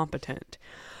incompetent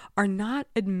are not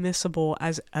admissible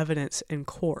as evidence in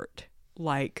court,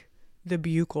 like the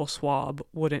buccal swab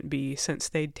wouldn't be since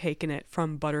they'd taken it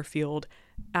from Butterfield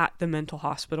at the mental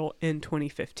hospital in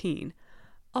 2015.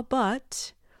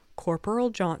 But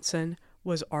Corporal Johnson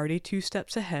was already 2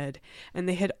 steps ahead, and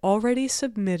they had already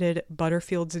submitted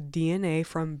Butterfield's DNA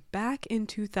from back in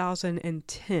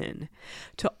 2010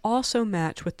 to also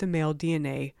match with the male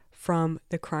DNA from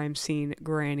the crime scene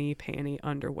granny panty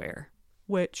underwear,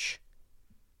 which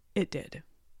it did.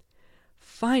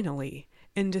 Finally,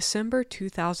 in December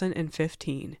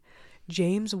 2015,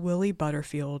 James Willie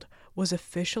Butterfield was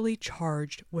officially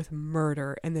charged with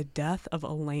murder in the death of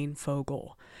Elaine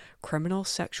Fogle, criminal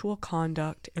sexual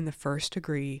conduct in the first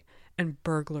degree, and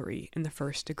burglary in the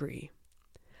first degree.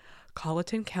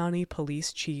 Colleton County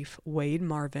Police Chief Wade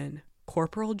Marvin,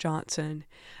 Corporal Johnson,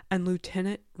 and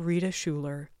Lieutenant Rita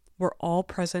Schuler were all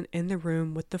present in the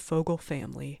room with the Fogle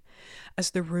family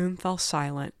as the room fell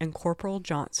silent and Corporal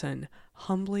Johnson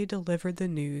humbly delivered the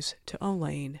news to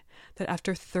Elaine that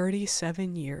after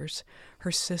 37 years,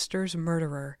 her sister's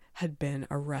murderer had been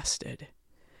arrested.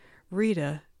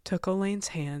 Rita took Elaine's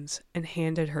hands and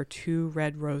handed her 2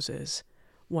 red roses,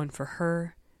 one for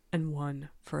her and one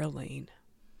for Elaine.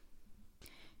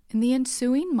 In the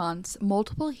ensuing months,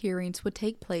 multiple hearings would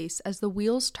take place as the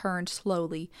wheels turned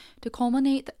slowly to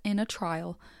culminate in a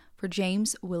trial for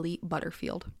James Willie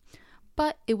Butterfield.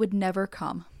 But it would never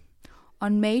come.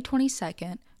 On May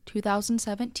 22nd,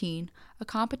 2017, a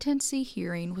competency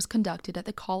hearing was conducted at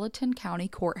the Colleton County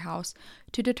Courthouse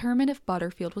to determine if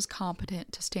Butterfield was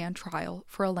competent to stand trial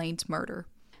for Elaine's murder.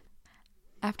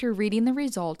 After reading the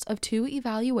results of 2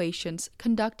 evaluations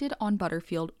conducted on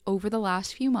Butterfield over the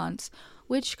last few months,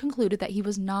 which concluded that he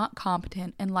was not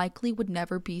competent and likely would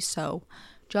never be so,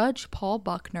 Judge Paul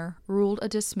Buckner ruled a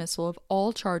dismissal of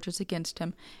all charges against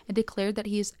him and declared that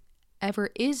he ever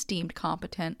is deemed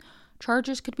competent,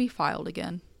 charges could be filed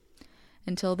again.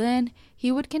 Until then,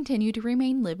 he would continue to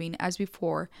remain living as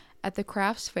before at the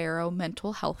Crafts Farrow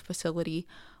Mental Health Facility,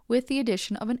 with the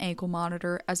addition of an ankle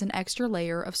monitor as an extra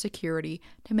layer of security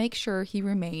to make sure he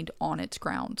remained on its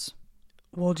grounds.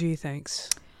 Well, gee, thanks.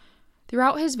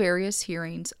 Throughout his various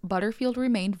hearings, Butterfield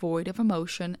remained void of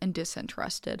emotion and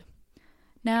disinterested.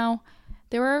 Now,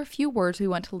 there are a few words we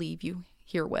want to leave you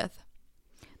here with.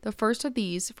 The first of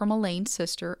these from Elaine's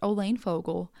sister, Elaine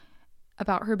Fogle,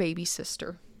 about her baby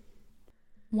sister.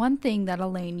 One thing that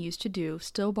Elaine used to do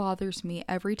still bothers me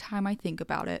every time I think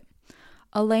about it.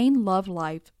 Elaine loved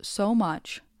life so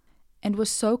much and was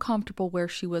so comfortable where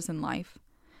she was in life.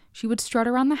 She would strut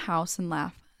around the house and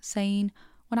laugh, saying,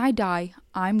 "When I die,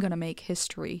 I'm going to make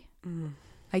history."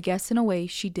 I guess in a way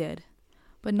she did,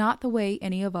 but not the way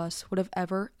any of us would have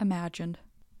ever imagined.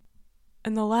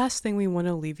 And the last thing we want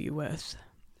to leave you with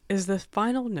is the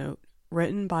final note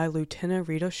written by Lieutenant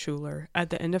Rita Schuler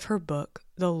at the end of her book,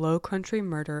 The Low Country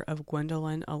Murder of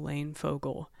Gwendolyn Elaine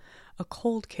Fogle, a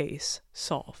cold case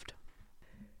solved.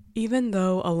 Even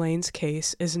though Elaine's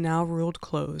case is now ruled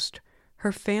closed,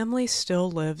 her family still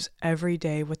lives every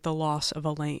day with the loss of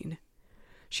Elaine.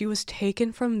 She was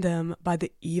taken from them by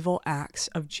the evil acts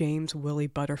of James Willie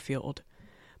Butterfield,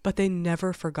 but they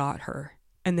never forgot her,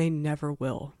 and they never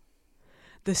will.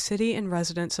 The city and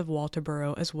residents of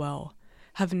Walterboro as well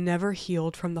have never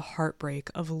healed from the heartbreak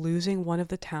of losing one of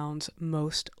the town's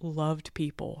most loved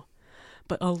people,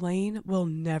 but Elaine will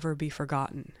never be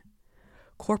forgotten.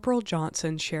 Corporal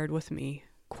Johnson shared with me,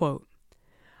 quote,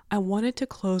 "I wanted to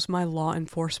close my law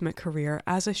enforcement career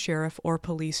as a sheriff or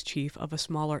police chief of a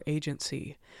smaller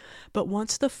agency, but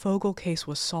once the Fogle case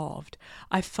was solved,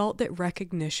 I felt that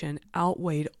recognition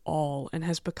outweighed all and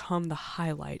has become the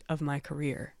highlight of my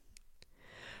career.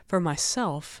 For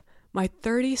myself, my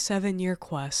 37-year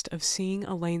quest of seeing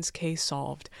Elaine's case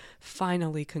solved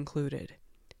finally concluded.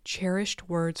 Cherished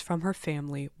words from her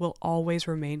family will always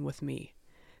remain with me.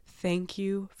 Thank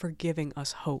you for giving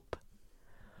us hope.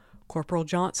 Corporal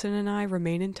Johnson and I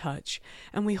remain in touch,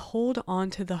 and we hold on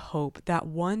to the hope that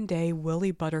one day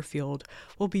Willie Butterfield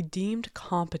will be deemed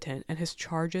competent and his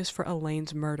charges for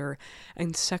Elaine's murder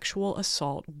and sexual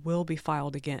assault will be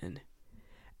filed again.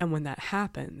 And when that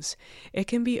happens, it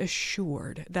can be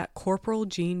assured that Corporal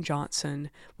Gene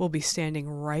Johnson will be standing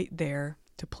right there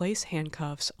to place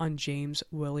handcuffs on James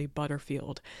Willie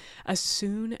Butterfield as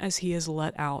soon as he is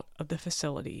let out of the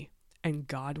facility, and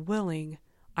God willing,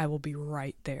 I will be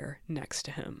right there next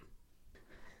to him."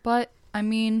 But, I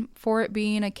mean, for it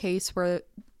being a case where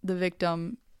the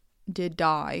victim did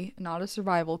die, not a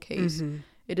survival case,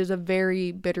 it is a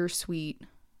very bittersweet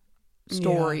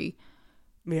story.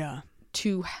 Yeah.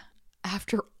 To,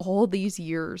 after all these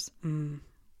years,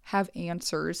 have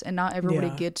answers, and not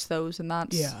everybody gets those, and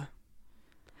that's... Yeah.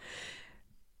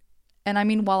 And I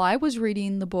mean, while I was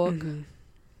reading the book,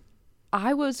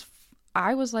 I was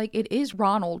like, it is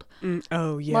Ronald.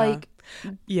 Oh, yeah. Like,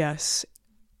 yes.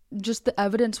 Just the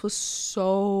evidence was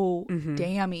so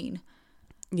damning.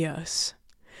 Yes.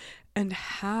 And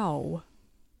how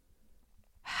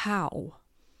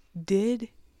did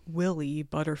Willie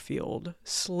Butterfield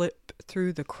slip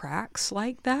through the cracks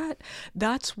like that?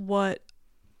 That's what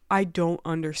I don't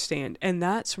understand. And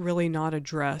that's really not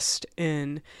addressed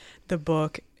in the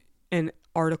book and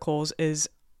articles, is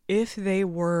if they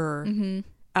were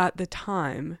at the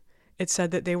time, it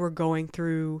said that they were going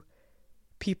through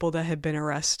people that had been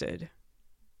arrested.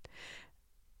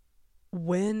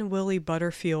 When Willie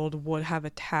Butterfield would have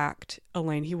attacked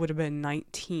Elaine, he would have been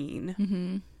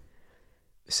 19.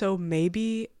 So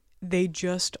maybe they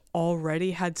just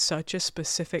already had such a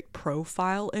specific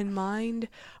profile in mind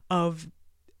of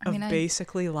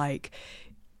basically like,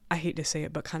 I hate to say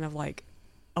it, but kind of like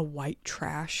a white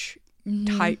trash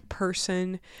type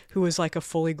person who is like a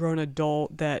fully grown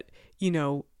adult that, you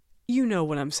know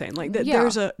what I'm saying. Like that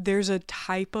there's a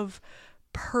type of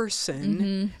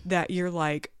person that you're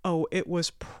like, oh, it was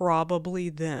probably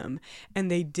them. And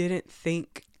they didn't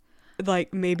think,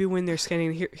 like, maybe when they're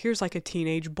scanning, here's like a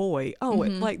teenage boy. Oh,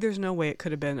 like there's no way it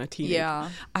could have been a teenager. Yeah.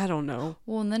 I don't know.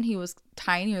 Well, and then he was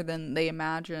tinier than they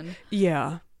imagined.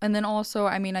 Yeah. And then also,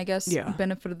 I mean, I guess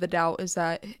benefit of the doubt is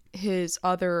that his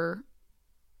other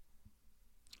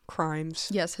crimes.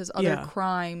 Yes, his other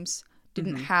crimes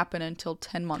didn't happen until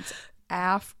 10 months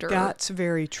after. That's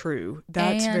very true.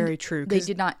 That's and very true. They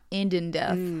did not end in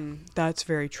death. That's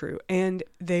very true. And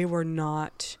they were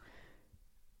not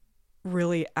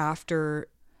really after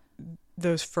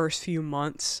those first few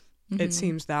months. It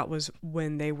seems that was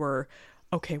when they were,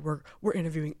 okay, we're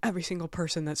interviewing every single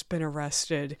person that's been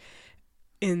arrested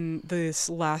in this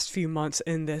last few months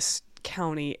in this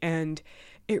county. And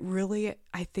it really,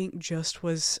 I think, just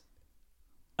was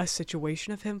a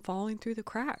situation of him falling through the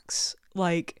cracks.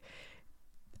 Like,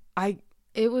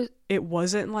 it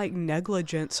wasn't like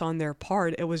negligence on their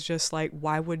part. It was just like,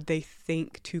 why would they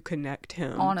think to connect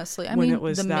him? Honestly, I mean,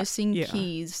 the missing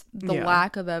keys, the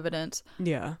lack of evidence.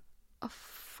 Yeah. A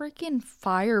freaking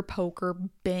fire poker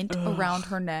bent around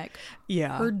her neck.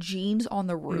 Yeah. Her jeans on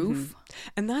the roof.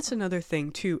 And that's another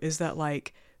thing too, is that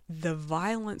like the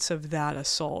violence of that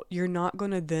assault, you're not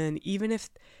going to then, even if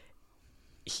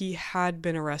he had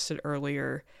been arrested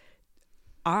earlier,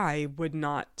 I would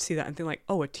not see that and think like,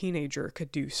 oh, a teenager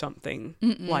could do something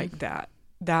like that.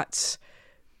 That's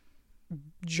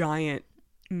giant,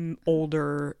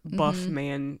 older, buff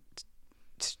man,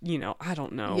 I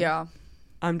don't know. Yeah.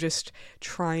 I'm just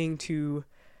trying to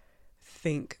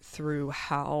think through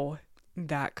how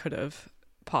that could have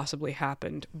possibly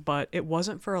happened, but it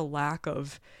wasn't for a lack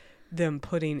of them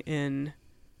putting in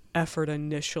effort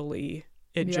initially.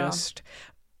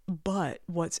 But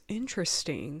what's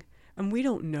interesting, and we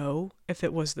don't know if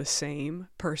it was the same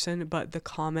person, but the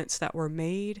comments that were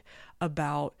made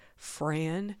about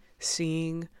Fran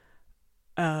seeing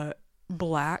a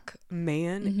black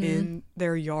man in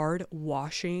their yard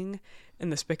washing in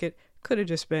the spigot could have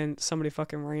just been somebody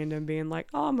fucking random being like,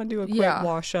 oh, I'm gonna do a quick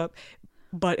wash up.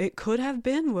 But it could have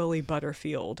been Willie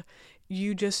Butterfield.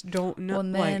 You just don't know. Well,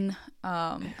 and then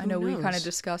I know we kind of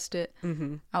discussed it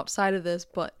outside of this,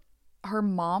 but her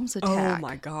mom's attack. Oh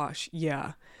my gosh,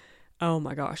 yeah. Oh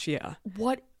my gosh, yeah.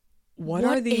 What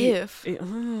are the if?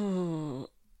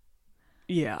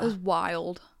 Yeah. It was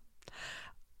wild.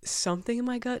 Something in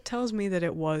my gut tells me that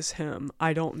it was him.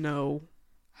 I don't know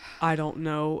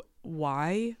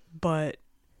why, but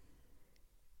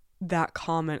that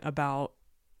comment about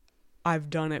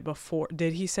I've done it before.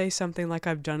 Did he say something like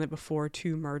I've done it before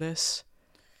to Murtis?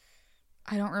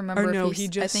 I don't remember. Or no, I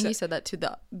think he said that to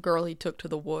the girl he took to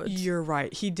the woods. You're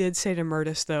right. He did say to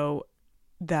Murtis though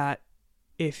that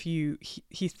if he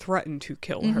threatened to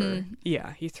kill her.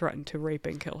 Yeah, he threatened to rape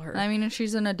and kill her. I mean, and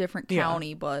she's in a different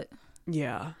county, but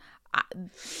yeah.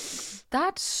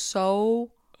 That's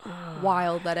so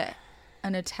wild that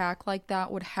an attack like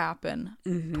that would happen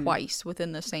twice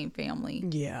within the same family.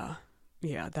 Yeah.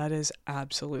 Yeah, that is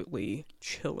absolutely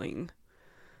chilling.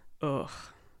 Ugh.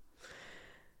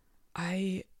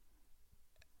 I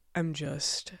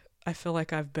feel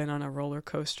like I've been on a roller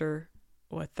coaster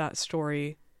with that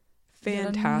story.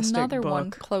 Fantastic another book. One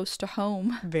close to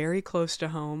home. Very close to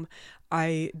home.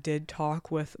 I did talk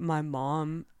with my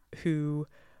mom, who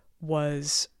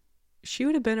she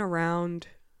would have been around,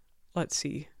 let's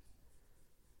see.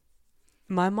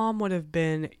 My mom would have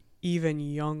been even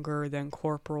younger than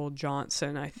Corporal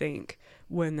Johnson, I think,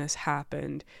 when this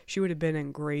happened. She would have been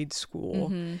in grade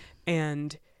school.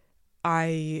 And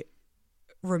I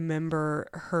remember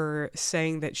her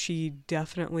saying that she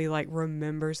definitely like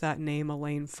remembers that name,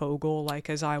 Elaine Fogle,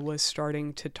 like as I was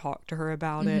starting to talk to her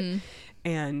about it.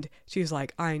 And she's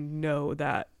like, I know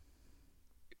that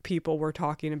people were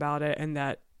talking about it and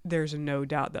that there's no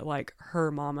doubt that like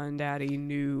her mama and daddy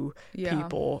knew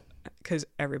people, because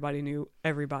everybody knew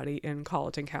everybody in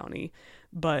Colleton County.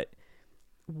 But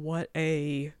what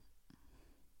a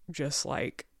just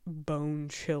like bone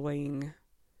chilling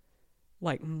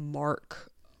like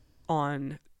mark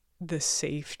on the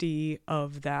safety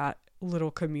of that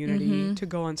little community to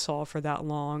go unsolved for that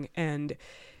long. And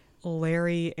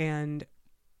Larry and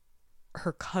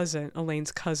her cousin,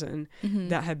 Elaine's cousin,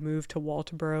 that had moved to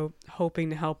Walterboro hoping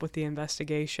to help with the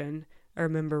investigation. I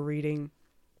remember reading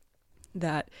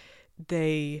that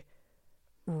they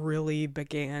really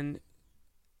began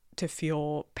to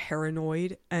feel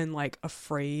paranoid and like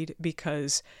afraid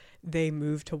because they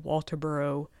moved to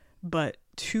Walterboro, but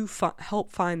to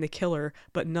help find the killer,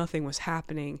 but nothing was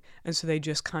happening. And so they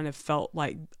just kind of felt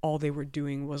like all they were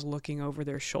doing was looking over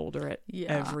their shoulder at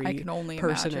every I can only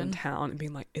person imagine. in town and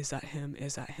being like, is that him?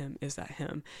 Is that him? Is that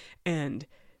him? And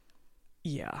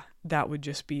yeah, that would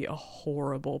just be a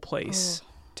horrible place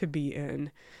to be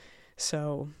in.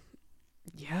 So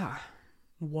yeah,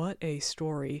 what a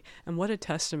story, and what a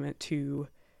testament to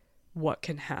what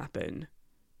can happen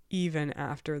even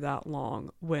after that long,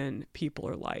 when people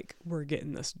are like, we're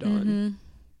getting this done.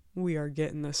 We are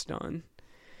getting this done.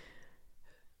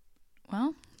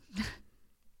 Well,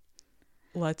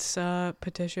 Let's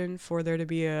petition for there to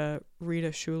be a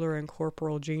Rita Schuler and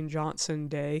Corporal Gene Johnson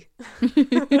day.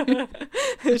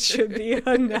 It should be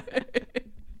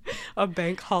a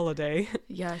bank holiday.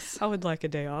 yes. I would like a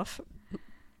day off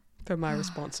from my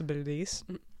responsibilities.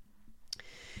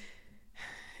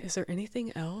 Is there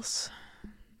anything else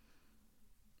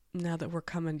now that we're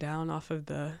coming down off of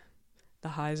the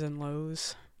highs and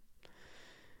lows?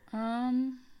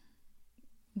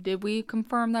 Did we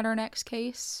confirm that our next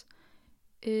case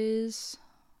is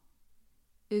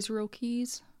Israel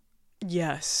Keys?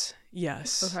 Yes.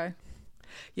 Okay.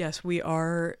 Yes, we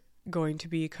are going to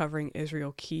be covering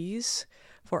Israel Keys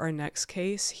for our next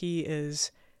case. He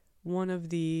is one of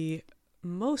the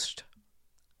most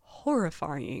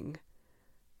horrifying,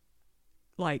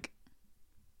 like,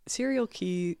 serial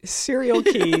keys.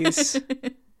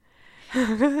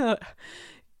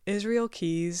 Israel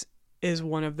Keys is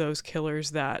one of those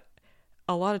killers that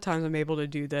a lot of times I'm able to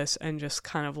do this and just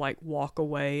kind of like walk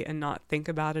away and not think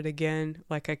about it again.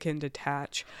 Like I can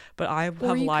detach, but I have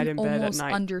lied in bed at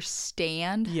night.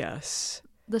 Understand Yes.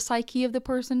 the psyche of the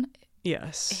person.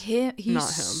 Yes. He's Not him.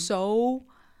 so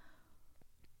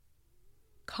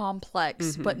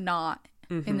complex, but not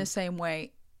in the same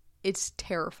way. It's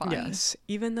terrifying. Yes.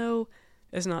 Even though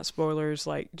it's not spoilers,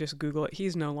 like just Google it.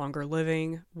 He's no longer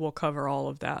living. We'll cover all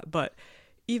of that. But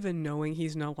even knowing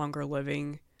he's no longer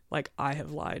living, like I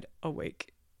have lied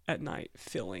awake at night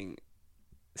feeling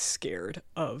scared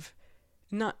of,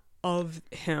 not of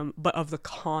him, but of the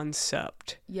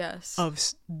concept Yes. of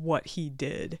what he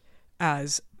did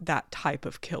as that type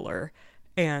of killer.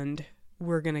 And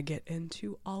we're going to get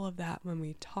into all of that when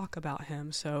we talk about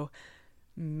him. So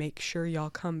make sure y'all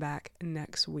come back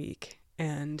next week.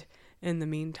 And in the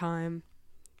meantime,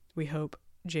 we hope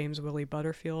James Willie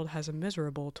Butterfield has a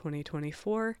miserable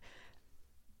 2024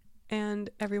 and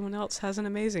everyone else has an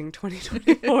amazing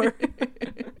 2024.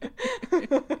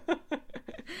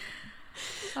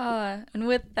 And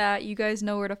with that, you guys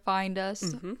know where to find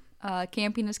us.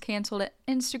 Camping is Canceled at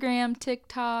Instagram,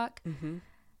 TikTok.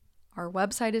 Our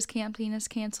website is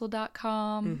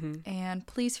campingiscanceled.com. And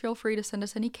please feel free to send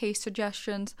us any case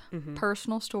suggestions,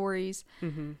 personal stories,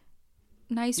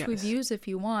 nice reviews if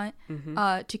you want,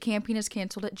 to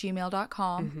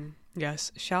campingiscanceled@gmail.com.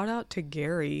 Yes. Shout out to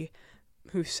Gary,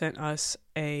 who sent us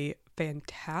a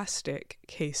fantastic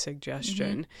case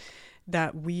suggestion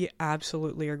that we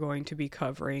absolutely are going to be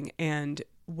covering. And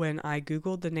when I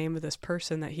Googled the name of this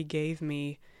person that he gave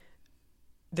me,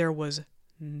 there was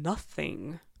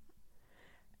nothing.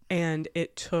 And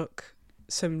it took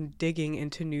some digging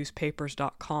into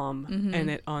newspapers.com and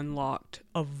it unlocked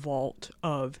a vault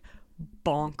of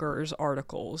bonkers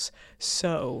articles.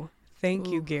 So thank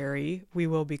you, Gary. We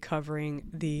will be covering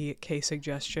the case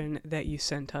suggestion that you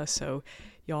sent us. So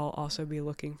y'all also be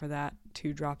looking for that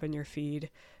to drop in your feed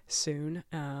soon.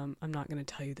 I'm not going to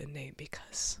tell you the name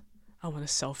because I want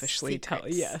to selfishly tell.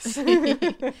 Yes.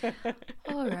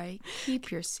 All right. Keep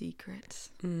your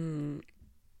secrets.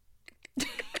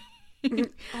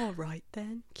 All right,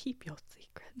 then. Keep your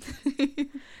secrets.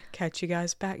 Catch you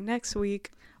guys back next week.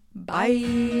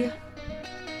 Bye.